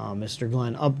 Mr.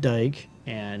 Glenn Updike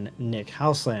and Nick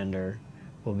Houselander,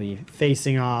 will be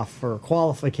facing off for a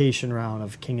qualification round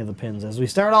of King of the Pins as we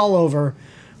start all over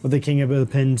with the King of the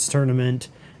Pins tournament,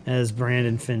 as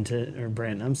Brandon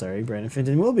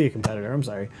Finton will be a competitor. I'm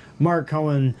sorry. Mark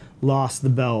Cohen lost the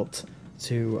belt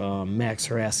to Max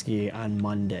Haraski on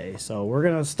Monday. So we're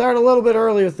going to start a little bit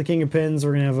early with the King of Pins.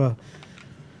 We're going to have a...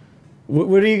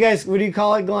 What do you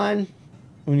call it, Glenn?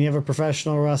 When you have a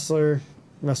professional wrestler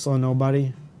wrestling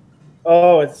nobody?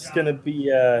 Oh, it's going to be...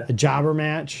 A jobber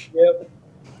match? Yep.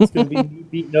 It's going to be me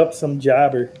beating up some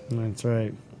jobber. That's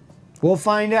right. We'll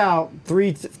find out.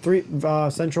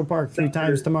 Central Park 3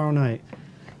 times tomorrow night.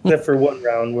 Except for one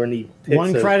round when he picks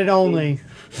 1 credit only.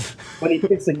 When he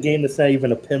picks a game that's not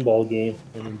even a pinball game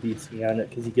and he beats me on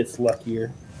it because he gets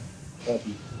luckier.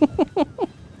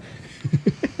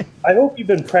 I hope you've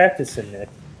been practicing, Nick.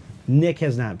 Nick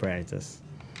has not practiced.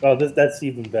 Oh, that's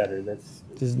even better. That's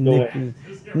Just Nick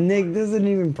doesn't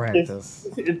even practice.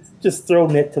 It's just throw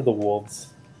Nick to the wolves.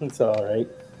 It's all right.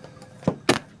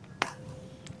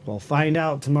 We'll find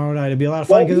out tomorrow night. It'll be a lot of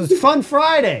fun because it's Fun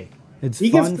Friday. It's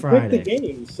He Fun gets to Friday. pick the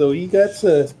game, so he got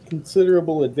a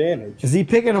considerable advantage. Is he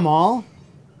picking them all?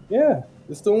 Yeah,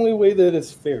 it's the only way that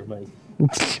it's fair, Mike.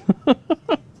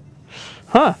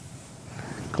 Huh.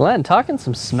 Glenn, talking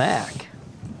some smack.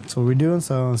 That's what we're doing.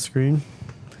 So on the screen.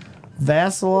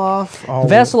 Vasiloff. Oh,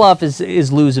 Vasiloff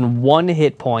is losing 1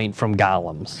 hit point from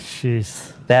golems. Jeez.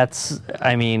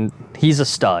 He's a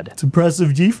stud. It's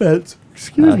impressive defense.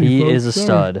 Excuse me, He folks. is a Sorry.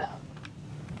 stud.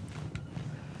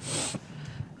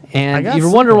 And got you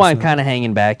some wonder why I'm person. kind of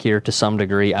hanging back here to some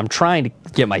degree. I'm trying to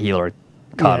get my healer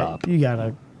caught Yeah, up. You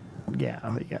gotta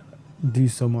do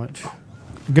so much.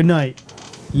 Good night.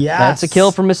 Yeah. That's a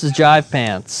kill for Mrs. Jive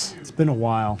Pants. It's been a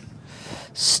while.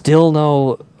 Still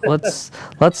no. Let's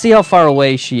see how far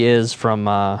away she is from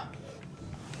a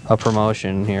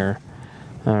promotion here.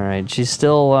 All right, she's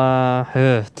still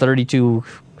 32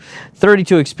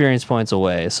 experience points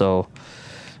away. So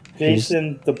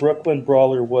Jason, the Brooklyn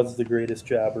Brawler was the greatest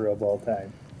jobber of all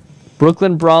time.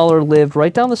 Brooklyn Brawler lived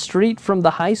right down the street from the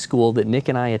high school that Nick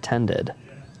and I attended.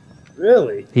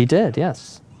 Really? He did,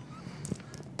 yes.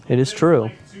 It is true.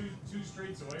 Two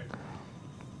streets away.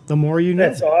 The more you know.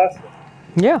 That's awesome.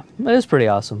 Yeah, that is pretty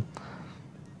awesome.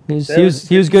 He was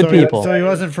That good So people. So he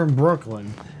wasn't from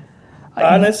Brooklyn.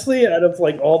 Honestly, out of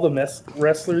like all the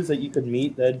wrestlers that you could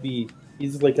meet,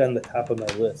 he's like on the top of my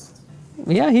list.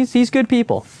 Yeah, he's good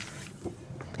people.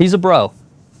 He's a bro.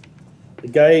 The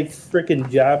guy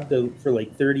freaking jobbed for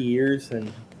like 30 years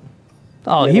and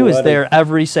Oh, Yeah, he a was lot there of-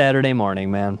 every Saturday morning,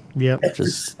 man. Yep.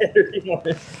 Just Saturday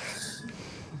morning.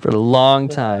 for a long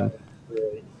time.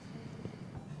 Really.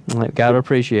 Gotta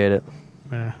appreciate it.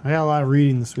 Yeah, I got a lot of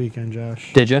reading this weekend,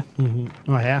 Josh. Did you?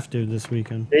 Oh, I have to this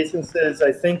weekend. Jason says,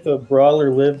 I think the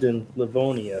Brawler lived in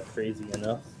Livonia, crazy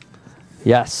enough.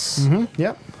 Yes.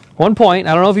 Yep. One point.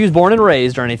 I don't know if he was born and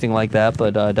raised or anything like that,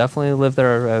 but definitely lived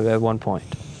there at one point.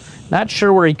 Not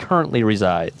sure where he currently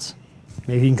resides.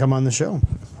 Maybe he can come on the show.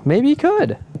 Maybe he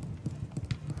could.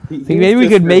 He Maybe was we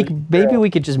just could really maybe proud. we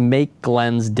could just make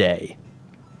Glenn's day.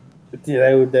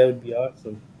 Yeah, that would be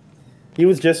awesome. He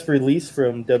was just released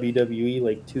from WWE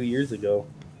like 2 years ago.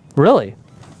 Really?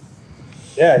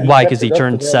 Yeah. Why? kept Because it he up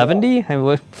turned to that 70? I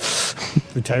mean,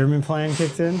 Retirement plan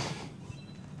kicked in.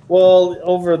 Well,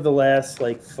 over the last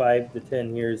like 5 to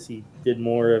 10 years, he did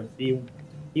more of he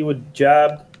would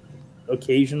job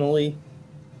occasionally,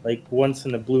 like once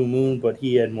in a blue moon, but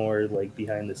he had more like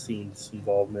behind the scenes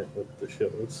involvement with the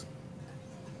shows.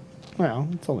 Well,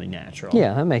 it's only natural.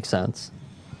 Yeah, that makes sense.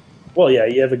 Well, yeah,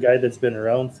 you have a guy that's been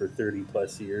around for 30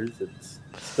 plus years, that's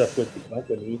stuck with the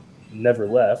company, never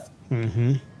left.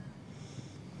 Mm-hmm.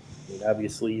 I mean,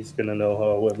 obviously, he's going to know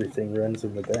how everything runs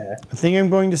in the back. I think I'm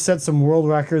going to set some world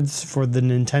records for the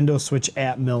Nintendo Switch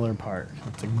at Miller Park.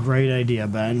 That's a great idea,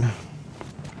 Ben. You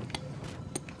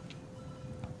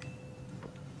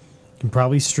can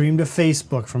probably stream to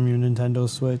Facebook from your Nintendo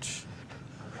Switch.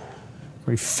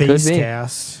 Or face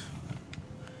cast.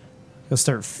 You'll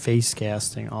start face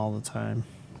casting all the time.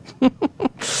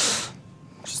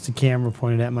 Just a camera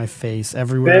pointed at my face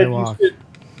everywhere I walk.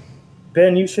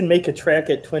 Ben, you should make a track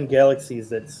at Twin Galaxies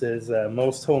that says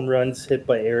most home runs hit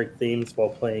by Eric Thames while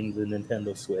playing the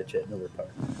Nintendo Switch at Miller Park.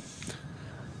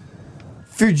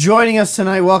 If you're joining us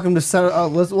tonight, welcome to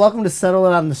Settle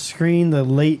It on the Screen, the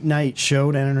late night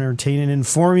show to entertain and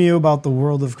inform you about the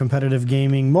world of competitive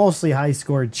gaming, mostly high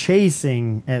score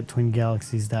chasing at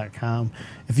twingalaxies.com.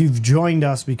 If you've joined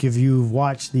us because you've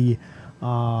watched the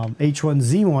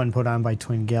H1Z1 put on by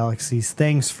Twin Galaxies,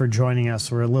 thanks for joining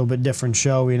us. We're a little bit different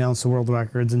show. We announced the world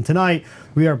records, and tonight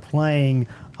we are playing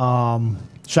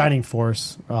Shining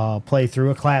Force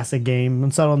playthrough, a classic game.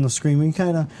 And Settle on the Screen, we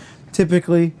kind of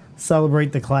typically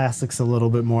celebrate the classics a little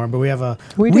bit more, but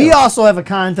we also have a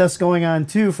contest going on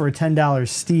too for a $10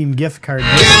 Steam gift card.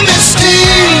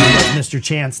 Mr.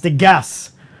 Chance to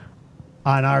guess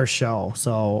on our show.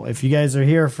 So if you guys are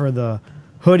here for the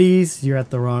hoodies, you're at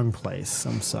the wrong place.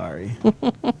 I'm sorry.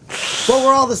 But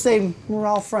we're all the same. We're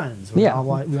all friends. We all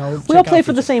play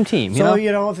for the same team. So,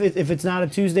 if it's not a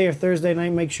Tuesday or Thursday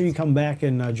night, make sure you come back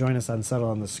and join us on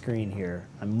Settle on the Screen here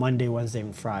on Monday, Wednesday,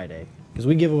 and Friday. Because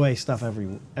we give away stuff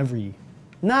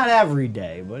not every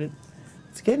day, but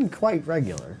it's getting quite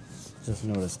regular. Just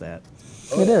noticed that.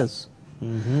 It is.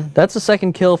 Mm-hmm. That's the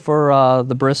second kill for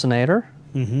the Brissinator.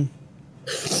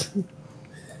 Mm-hmm.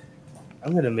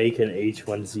 I'm going to make an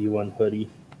H1Z1 hoodie.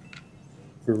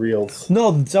 For reals.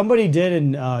 No, somebody did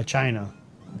in China.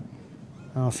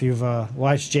 I don't know if you've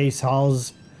watched Jace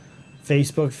Hall's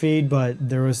Facebook feed, but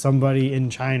there was somebody in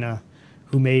China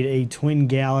who made a Twin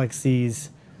Galaxies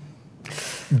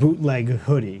bootleg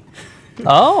hoodie.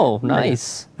 Oh,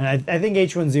 nice. And I think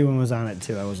H1Z1 was on it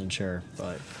too. I wasn't sure,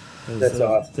 but that's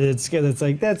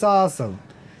awesome. That's awesome.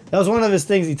 That was one of his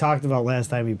things he talked about last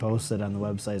time he posted on the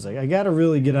website. He's like, I got to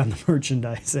really get on the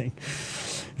merchandising.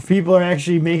 If people are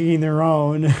actually making their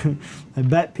own, I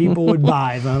bet people would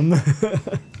buy them.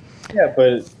 Yeah,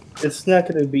 but it's not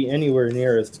going to be anywhere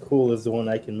near as cool as the one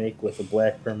I can make with a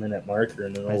black permanent marker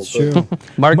and an old. That's true.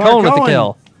 Mark Cohen with the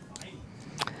kill.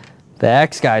 The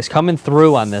X guys coming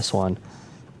through on this one.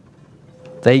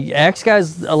 The X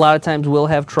guys a lot of times will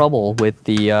have trouble with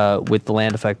the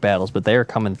land effect battles, but they are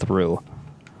coming through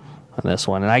on this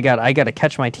one. And I got to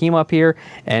catch my team up here.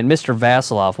 And Mr.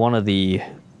 Vasilov, one of the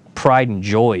pride and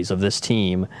joys of this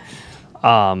team,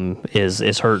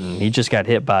 is hurting. He just got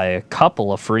hit by a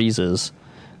couple of freezes,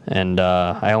 and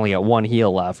I only got one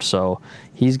heal left, so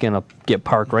he's gonna get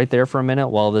parked right there for a minute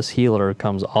while this healer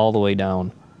comes all the way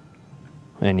down.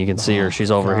 And you can see her;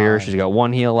 she's over here. She's got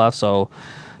one heal left, so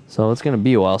it's gonna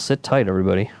be a while. Sit tight,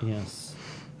 everybody. Yes.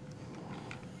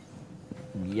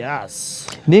 Yes.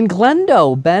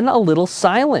 Ninglendo, been a little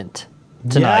silent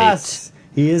tonight. Yes.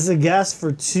 He is a guest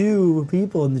for 2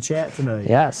 people in the chat tonight.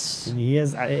 Yes. And he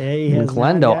has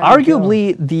Glendo,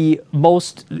 arguably the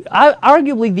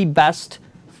best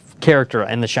character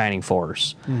in the Shining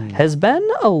Force, has been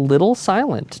a little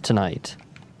silent tonight.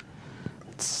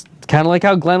 It's kind of like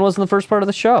how Glenn was in the first part of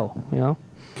the show, Yeah.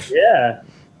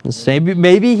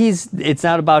 Maybe it's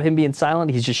not about him being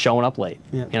silent, he's just showing up late,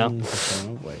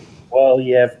 Well,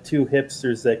 you have 2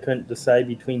 hipsters that couldn't decide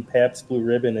between Pabst Blue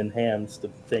Ribbon and Hamm's to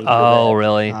think. Oh,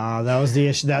 really? That was the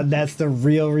issue. That's the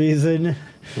real reason.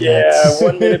 Yeah,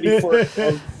 1 minute before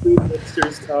 2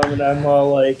 hipsters come, and I'm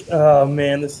all like, "Oh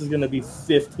man, this is gonna be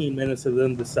 15 minutes of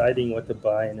them deciding what to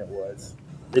buy," and it was.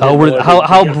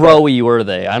 How bro-y were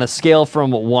they on a scale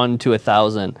from 1 to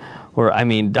 1,000? Or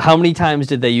how many times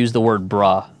did they use the word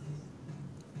 "bruh"?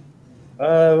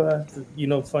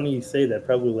 Funny you say that.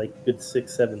 Probably like good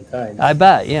 6-7 times. I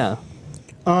bet, yeah.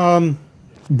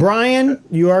 Brian,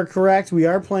 you are correct. We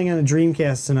are playing on a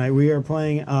Dreamcast tonight. We are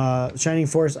playing Shining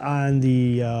Force on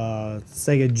the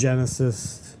Sega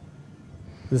Genesis.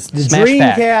 The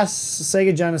Dreamcast Pack.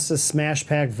 Sega Genesis Smash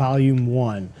Pack Volume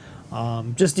 1.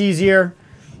 Just easier.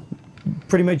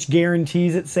 pretty much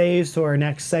guarantees it saves to our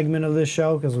next segment of this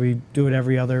show because we do it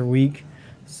every other week.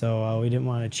 So we didn't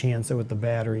want to chance it with the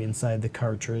battery inside the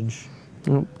cartridge.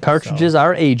 Cartridges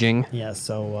are aging. Yeah,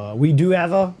 so we do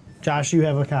have Josh, you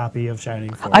have a copy of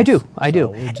Shining Force. I do.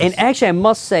 So And actually, I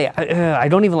must say, I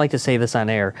don't even like to say this on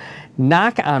air.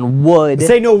 Knock on wood.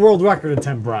 Say no world record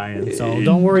attempt, Brian, so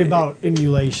don't worry about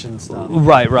emulation stuff.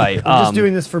 Right. I'm just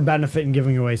doing this for benefit and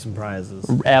giving away some prizes.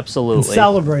 And Absolutely.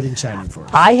 celebrating Shining Force.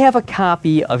 I have a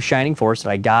copy of Shining Force that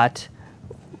I got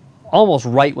almost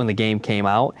right when the game came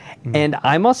out, and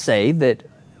I must say that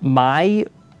my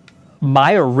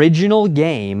original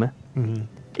game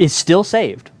is still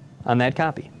saved on that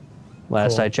copy.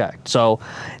 Last Cool. I checked. So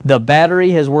the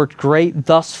battery has worked great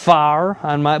thus far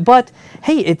on my. But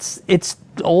hey, it's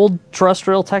old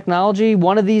terrestrial technology.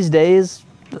 One of these days,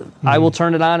 I will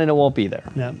turn it on and it won't be there.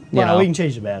 Yeah. You Well, know. we can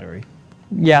change the battery.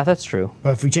 Yeah, that's true.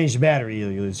 But if we change the battery, you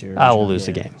lose your. I will original lose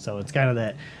the game. So it's kind of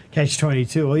that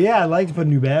catch-22. Well, yeah, I'd like to put a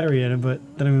new battery in it, but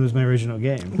then I'm gonna lose my original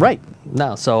game. Right.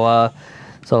 No. So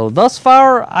thus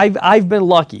far, I've been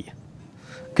lucky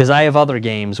because I have other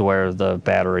games where the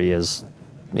battery is,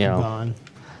 Gone.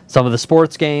 some of the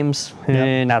sports games,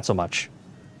 Yep. not so much.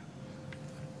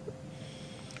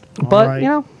 All But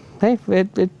right. hey,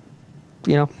 it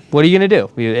what are you gonna do?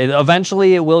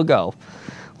 Eventually, it will go.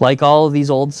 Like all of these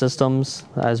old systems,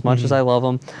 as much as I love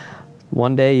them,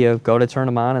 one day you go to turn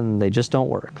them on and they just don't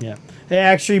work. Yeah. Hey,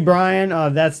 actually, Brian,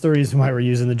 that's the reason why we're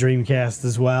using the Dreamcast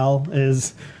as well.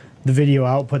 Is the video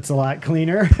output's a lot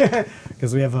cleaner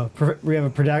because we have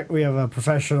a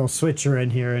professional switcher in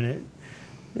here, and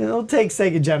it'll take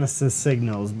Sega Genesis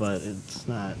signals, but it's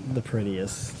not the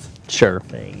prettiest Sure.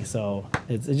 thing. So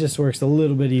it just works a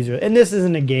little bit easier. And this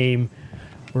isn't a game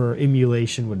where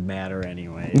emulation would matter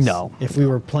anyways. No. If we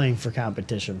were playing for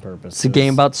competition purposes. It's a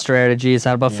game about strategy. It's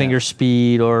not about Yeah. finger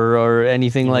speed or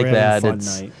anything like We're having that. a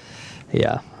fun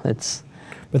night. It's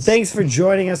But thanks for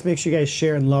joining us. Make sure you guys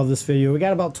share and love this video. We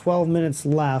got about 12 minutes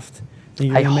left. Think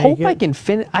you're I gonna make hope I it? can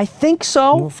finish. I think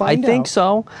so. We'll find I think out.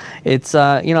 so. It's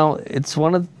it's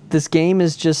one of this game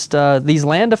is just these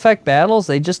land effect battles.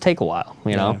 They just take a while,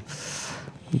 you know.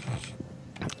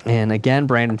 And again,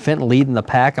 Brandon Fenton leading the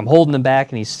pack. I'm holding him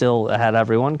back, and he's still ahead of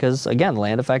everyone because again,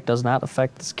 land effect does not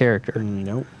affect this character.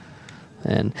 Nope.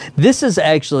 And this is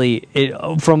actually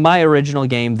from my original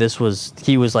game.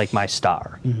 He was like my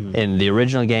star in the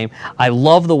original game. I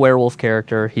love the werewolf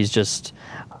character. He's just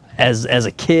as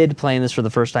a kid playing this for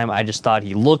the first time, I just thought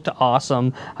he looked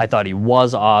awesome. I thought he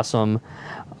was awesome.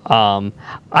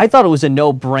 I thought it was a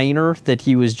no-brainer that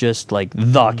he was just like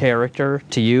the character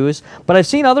to use. But I've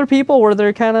seen other people where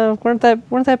they're kind of weren't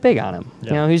that big on him.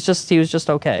 You know, he was just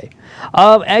okay.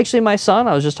 Actually, my son,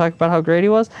 I was just talking about how great he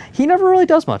was. He never really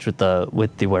does much with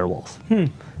the werewolf.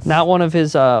 Not one of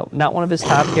his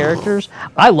top characters.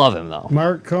 I love him though.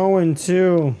 Mark Cohen,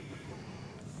 too.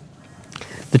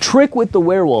 The trick with the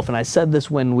werewolf, and I said this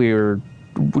when we were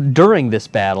during this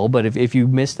battle, but if you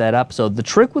missed that episode, the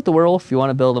trick with the werewolf, if you want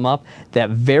to build him up,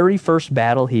 that very first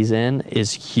battle he's in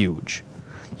is huge.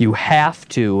 You have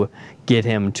to get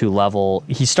him to level,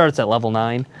 he starts at level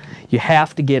 9, you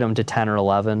have to get him to 10 or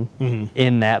 11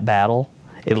 in that battle,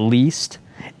 at least,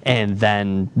 and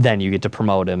then you get to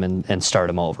promote him and start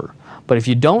him over. But if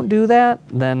you don't do that,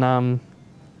 then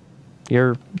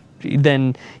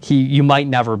you might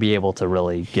never be able to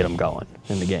really get him going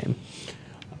in the game.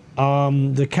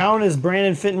 The count is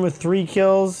Brandon Fenton with 3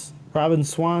 kills, Robin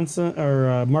Swanson,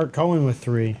 or Mark Cohen with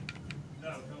 3. No,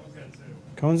 Cohen's got 2.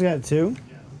 Cohen's got 2?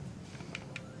 Yeah.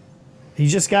 He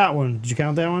just got one. Did you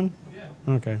count that one?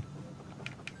 Yeah. Okay.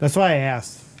 That's why I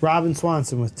asked. Robin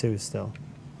Swanson with 2 still.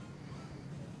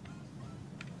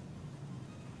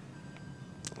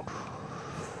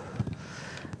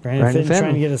 Brandon Fenton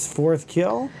trying to get his 4th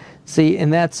kill. See,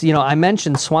 and that's, I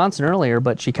mentioned Swanson earlier,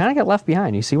 but she kind of got left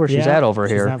behind. You see where she's Yeah, at over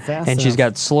she's here. not fast and she's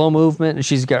enough. got slow movement.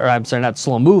 I'm sorry, not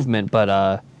slow movement, but,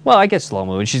 well, I guess slow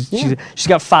movement. She's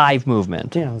got 5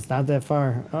 movement. Yeah, it's not that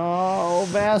far. Oh,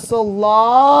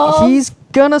 Vassilov! He's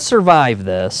gonna survive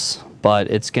this, but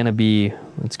it's gonna be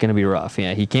rough.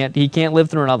 Yeah, he can't live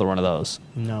through another one of those.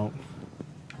 No.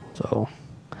 So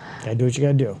Gotta do what you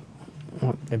gotta do.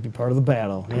 Gotta be part of the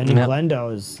battle. Yeah, Yep.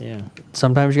 Glendo is, yeah.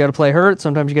 sometimes you got to play hurt.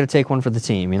 Sometimes you got to take one for the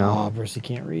team. Oh, Brucey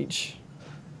can't reach.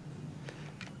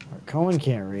 Or Cohen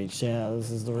can't reach. Yeah, this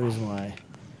is the reason why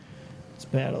this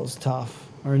battle's tough.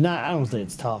 Or not, I don't think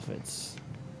it's tough. It's...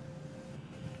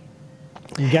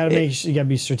 You gotta you gotta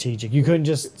be strategic. You couldn't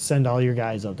just send all your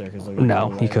guys up there because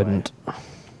No, you couldn't.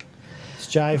 It's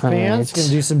Jive Pants Alright. gonna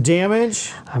do some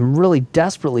damage. I'm really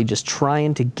desperately just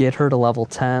trying to get her to level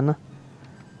 10.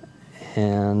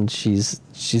 and she's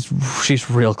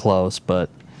real close, but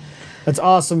That's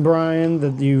awesome, Brian,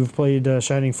 that you've played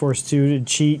Shining Force 2 to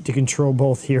cheat to control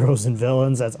both heroes and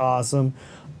villains. That's awesome.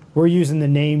 We're using the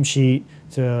name sheet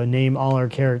to name all our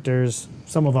characters,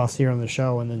 some of us here on the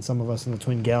show, and then some of us in the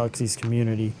Twin Galaxies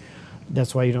community.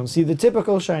 That's why you don't see the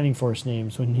typical Shining Force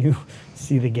names when you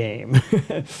see the game.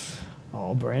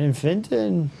 Oh, Brandon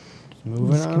Fenton. Just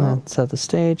moving just on gonna up. set the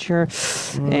stage here,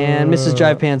 and Mrs.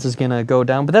 Jive Pants is gonna go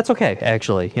down, but that's okay.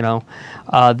 Actually,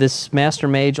 this Master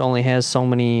Mage only has so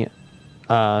many,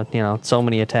 so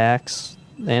many attacks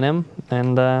in him,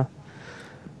 and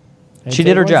she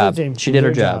did her job. She did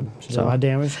her job. She did a So, lot of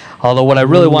damage. although what I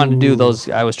really wanted to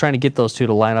do, I was trying to get those two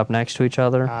to line up next to each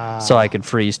other so I could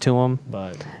freeze to them,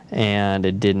 But and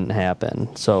it didn't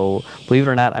happen. So believe it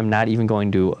or not, I'm not even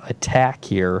going to attack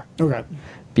here okay.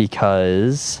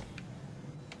 because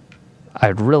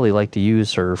I'd really like to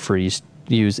use her freeze.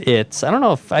 Use its. I don't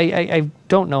know if I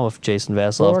don't know if Jason Well,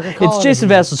 we're Vasilov. gonna call It's it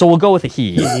Jason a he. Vasilov, so we'll go with a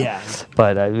he. Yeah.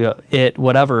 But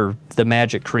whatever the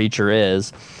magic creature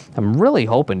is, I'm really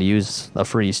hoping to use a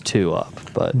freeze 2 up.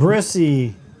 But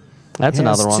Brissy that's has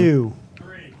another one. 2.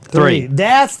 Three.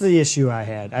 That's the issue I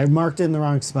had. I marked it in the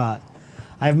wrong spot.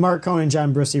 I have Mark Cohn and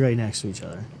John Brissy right next to each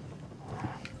other.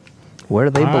 Where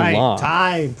do they All right, belong?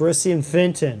 tie Brissy and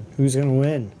Fenton. Who's gonna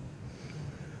win?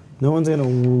 No one's gonna.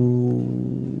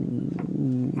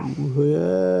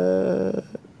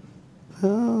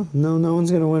 No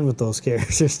one's gonna win with those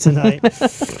characters tonight.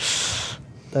 That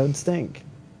would stink.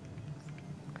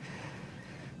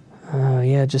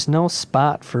 Yeah, just no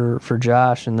spot for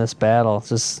Josh in this battle.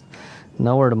 Just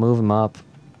nowhere to move him up.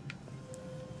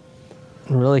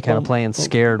 I'm really kind of playing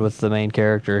scared with the main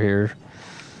character here.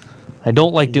 I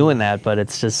don't like doing that, but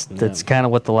it's just that's kind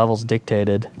of what the levels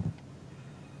dictated.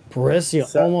 Brissy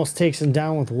almost takes him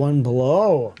down with one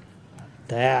blow.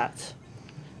 That.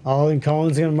 Oh, and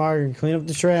Cohen's gonna mark and clean up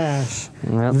the trash.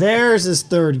 Yep. There's his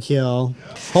third kill.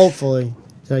 Hopefully.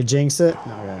 Did I jinx it?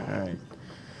 No, all right.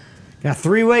 Got a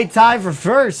 3-way tie for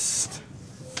first.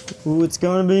 Ooh, it's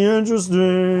gonna be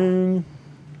interesting.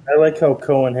 I like how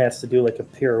Cohen has to do like a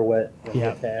pirouette when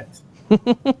Yeah. he attacks.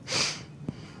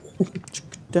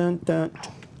 Dun, dun,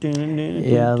 dun, dun,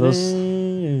 Yeah, dun, those-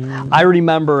 dun. I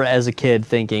remember as a kid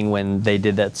thinking when they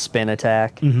did that spin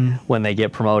attack, when they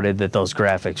get promoted, that those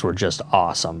graphics were just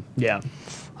awesome. Yeah.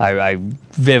 I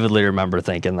vividly remember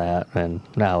thinking that, and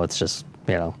now it's just,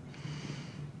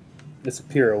 It's a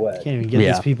pirouette. Can't even get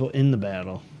Yeah. these people in the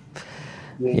battle.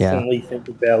 You Yeah. instantly think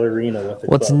of ballerina with a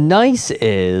What's club. nice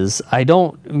is, I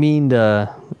don't mean to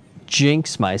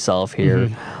jinx myself here,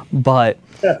 but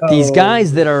these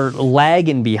guys that are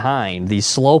lagging behind, these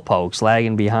slow pokes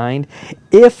lagging behind,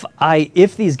 if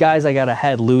these guys I got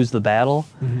ahead lose the battle,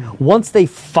 once they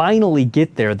finally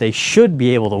get there, they should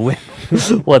be able to win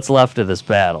what's left of this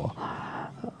battle.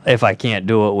 If I can't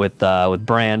do it with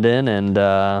Brandon and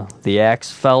the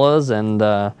Axe fellas and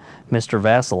Mr.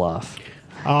 Vasilov.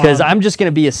 Because I'm just going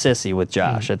to be a sissy with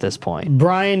Josh at this point.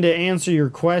 Brian, to answer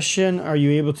your question, are you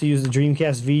able to use the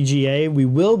Dreamcast VGA? We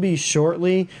will be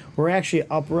shortly. We're actually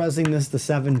up-resing this to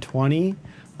 720,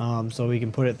 so we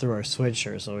can put it through our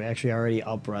switcher. So we actually already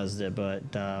up-resed it, but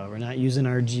we're not using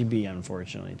RGB,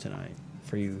 unfortunately, tonight.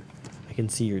 For you, I can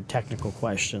see your technical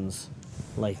questions.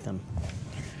 Like them.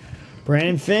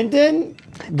 Brandon Fenton?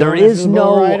 There going is after the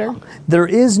Bull Rider?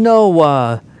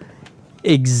 no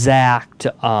exact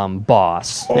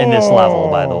boss in this level,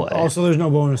 by the way. Also, there's no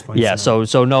bonus points. Yeah, tonight.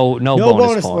 so no no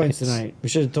bonus points tonight. We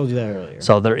should have told you that earlier.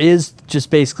 So there is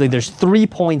just basically there's 3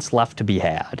 points left to be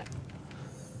had.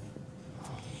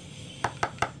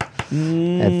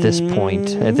 At this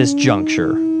point, at this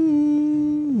juncture.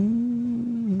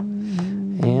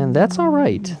 And that's all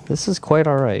right. This is quite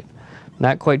all right.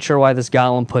 Not quite sure why this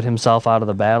golem put himself out of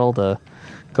the battle to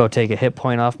go take a hit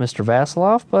point off Mr.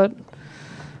 Vasilov, but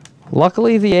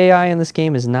luckily the AI in this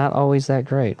game is not always that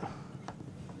great.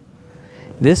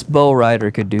 This bow rider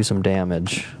could do some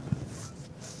damage.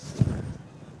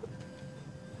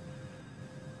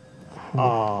 Oh,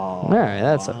 All right,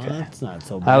 that's okay. that's not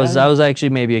so bad. I was actually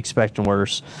maybe expecting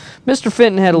worse. Mr.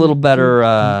 Fenton had a little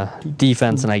better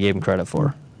defense than I gave him credit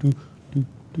for.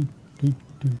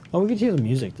 Oh, we could hear the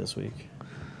music this week.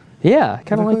 Yeah, I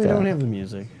kind of like We don't that. have the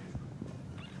music.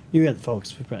 You got the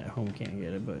folks at home can't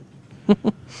get it, but.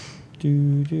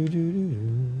 do, do, do, do,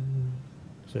 do.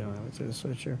 So I don't have it to the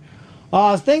switcher.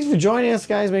 Thanks for joining us,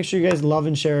 guys. Make sure you guys love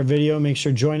and share our video. Make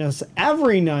sure to join us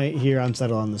every night here on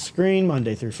Settle on the Screen,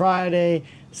 Monday through Friday,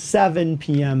 7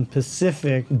 p.m.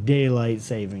 Pacific Daylight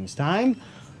Savings Time.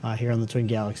 here on the Twin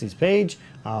Galaxies page.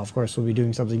 Of course, we'll be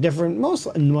doing something different.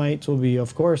 Most nights we'll be,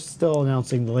 of course, still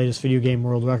announcing the latest video game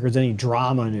world records, any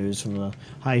drama news from the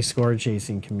high score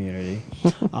chasing community,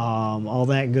 all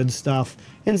that good stuff,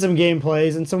 and some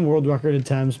gameplays and some world record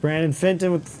attempts. Brandon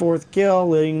Fenton with the 4th kill,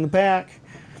 leading the pack.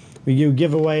 We do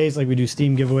giveaways, like we do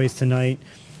Steam giveaways tonight.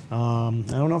 I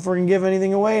don't know if we're going to give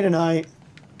anything away tonight.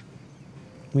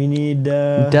 We need...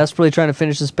 Desperately trying to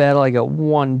finish this battle. I got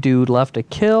one dude left to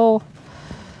kill.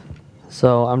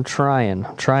 So I'm trying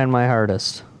my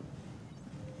hardest.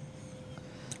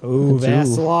 Ooh,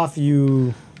 Vasilov,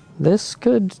 you... This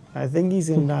could... I think he's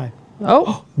going to die.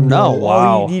 Oh, no,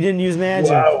 wow. Oh, he didn't use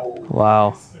magic.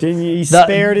 Wow. Didn't he? He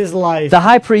spared his life. The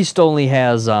High Priest only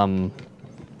has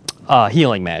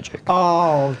healing magic.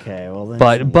 Oh, okay. Well,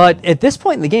 then. But at this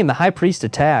point in the game, the High Priest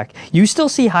attack, you still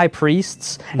see High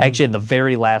Priests actually in the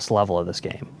very last level of this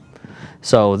game.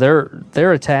 So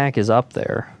their attack is up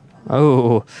there.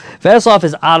 Oh, Vasilov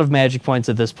is out of magic points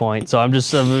at this point, so I'm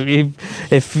just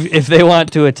if they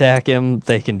want to attack him,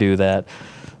 they can do that.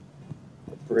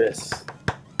 Briss.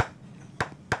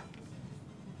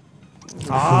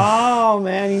 Oh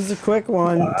man, he's a quick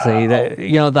one. See that,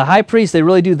 the High Priest, they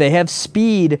really do. They have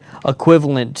speed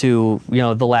equivalent to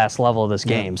the last level of this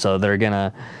game, so they're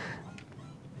gonna.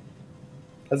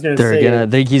 He's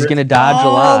gonna dodge a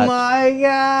lot. Oh my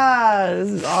god,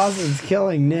 this is awesome. It's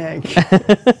killing Nick.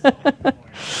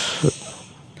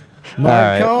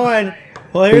 Mark Cohen.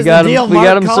 Well, here's the deal.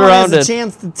 Mark Cohen has a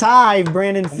chance to tie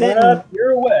Brandon Fenton.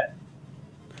 You're wet.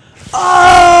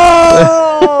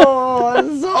 Oh,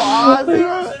 that's so awesome.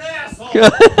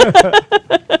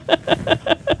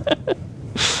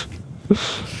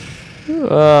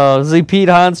 Oh, see Pete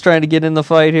Hans trying to get in the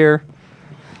fight here.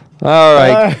 All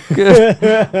right.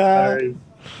 Sorry.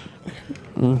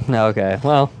 Okay,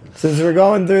 well. Since we're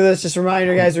going through this, just a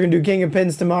reminder, guys, we're going to do King of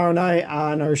Pins tomorrow night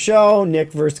on our show.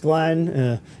 Nick versus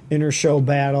Glenn, inter-show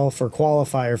battle for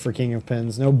qualifier for King of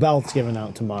Pins. No belts given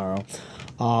out tomorrow.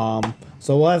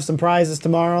 So we'll have some prizes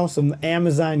tomorrow, some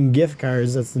Amazon gift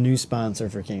cards. That's the new sponsor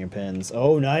for King of Pins.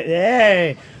 Oh, nice.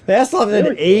 Hey, Vasilov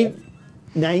did 8,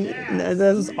 9.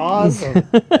 That's awesome.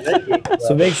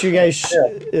 So make sure you guys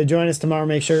join us tomorrow.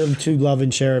 Make sure to love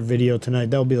and share a video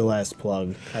tonight. That'll be the last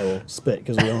plug I will spit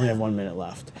because we only have 1 minute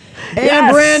left.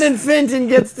 And Brandon Fenton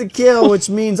gets the kill,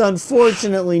 which means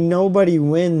unfortunately nobody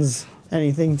wins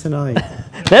anything tonight.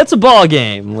 That's a ball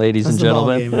game, ladies and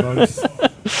gentlemen. That's a ball game,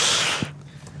 folks.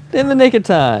 In the nick of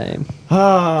time.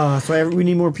 So we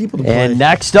need more people to play. And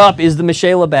next up is the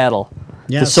Mishaela battle.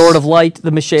 Yes. The Sword of Light, the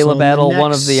Mishaela So battle,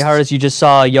 one of next- the hardest. You just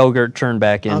saw Yogurt turn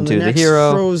back On into the the next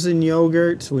hero. Frozen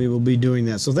Yogurt, we will be doing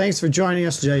that. So thanks for joining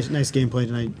us. Nice gameplay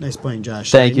tonight. Nice playing,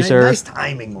 Josh. Thank you, sir. Nice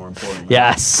timing, more importantly.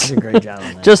 Yes. You did a great job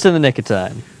on that. Just in the nick of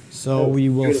time. So we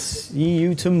will see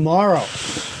you tomorrow.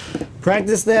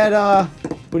 Practice that,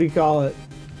 what do you call it?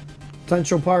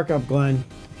 Central Park up, Glenn.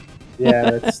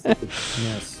 Yeah, that's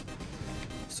Yes.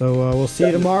 So we'll see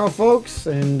you tomorrow, folks.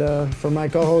 And for my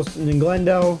co-host,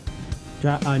 Glendo,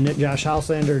 Josh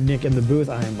Houselander, Nick in the booth,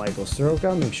 I am Michael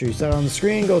Soroka. Make sure you set it on the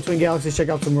screen. Go Twin Galaxies, check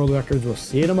out some world records. We'll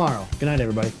see you tomorrow. Good night,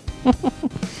 everybody.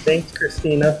 Thanks,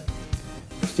 Christina.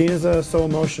 Christina's so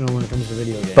emotional when it comes to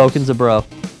video games. Boken's a bro.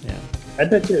 Yeah. I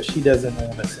bet you she doesn't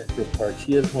own a Central Park.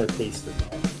 She has more taste than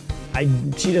that.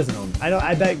 She doesn't own.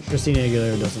 I bet Christina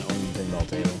Aguilera doesn't own the pinball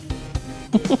table.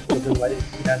 Well, then why is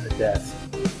she on the desk?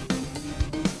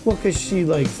 Well, because she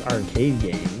likes arcade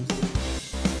games.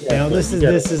 Yeah, This is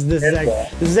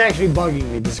actually bugging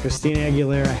me because Christina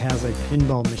Aguilera has a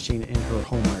pinball machine in her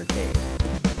home arcade. I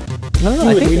don't know.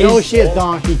 I think We know she has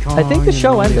Donkey Kong. I think the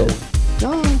show ended.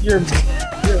 No. You're a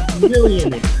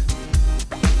millionaire.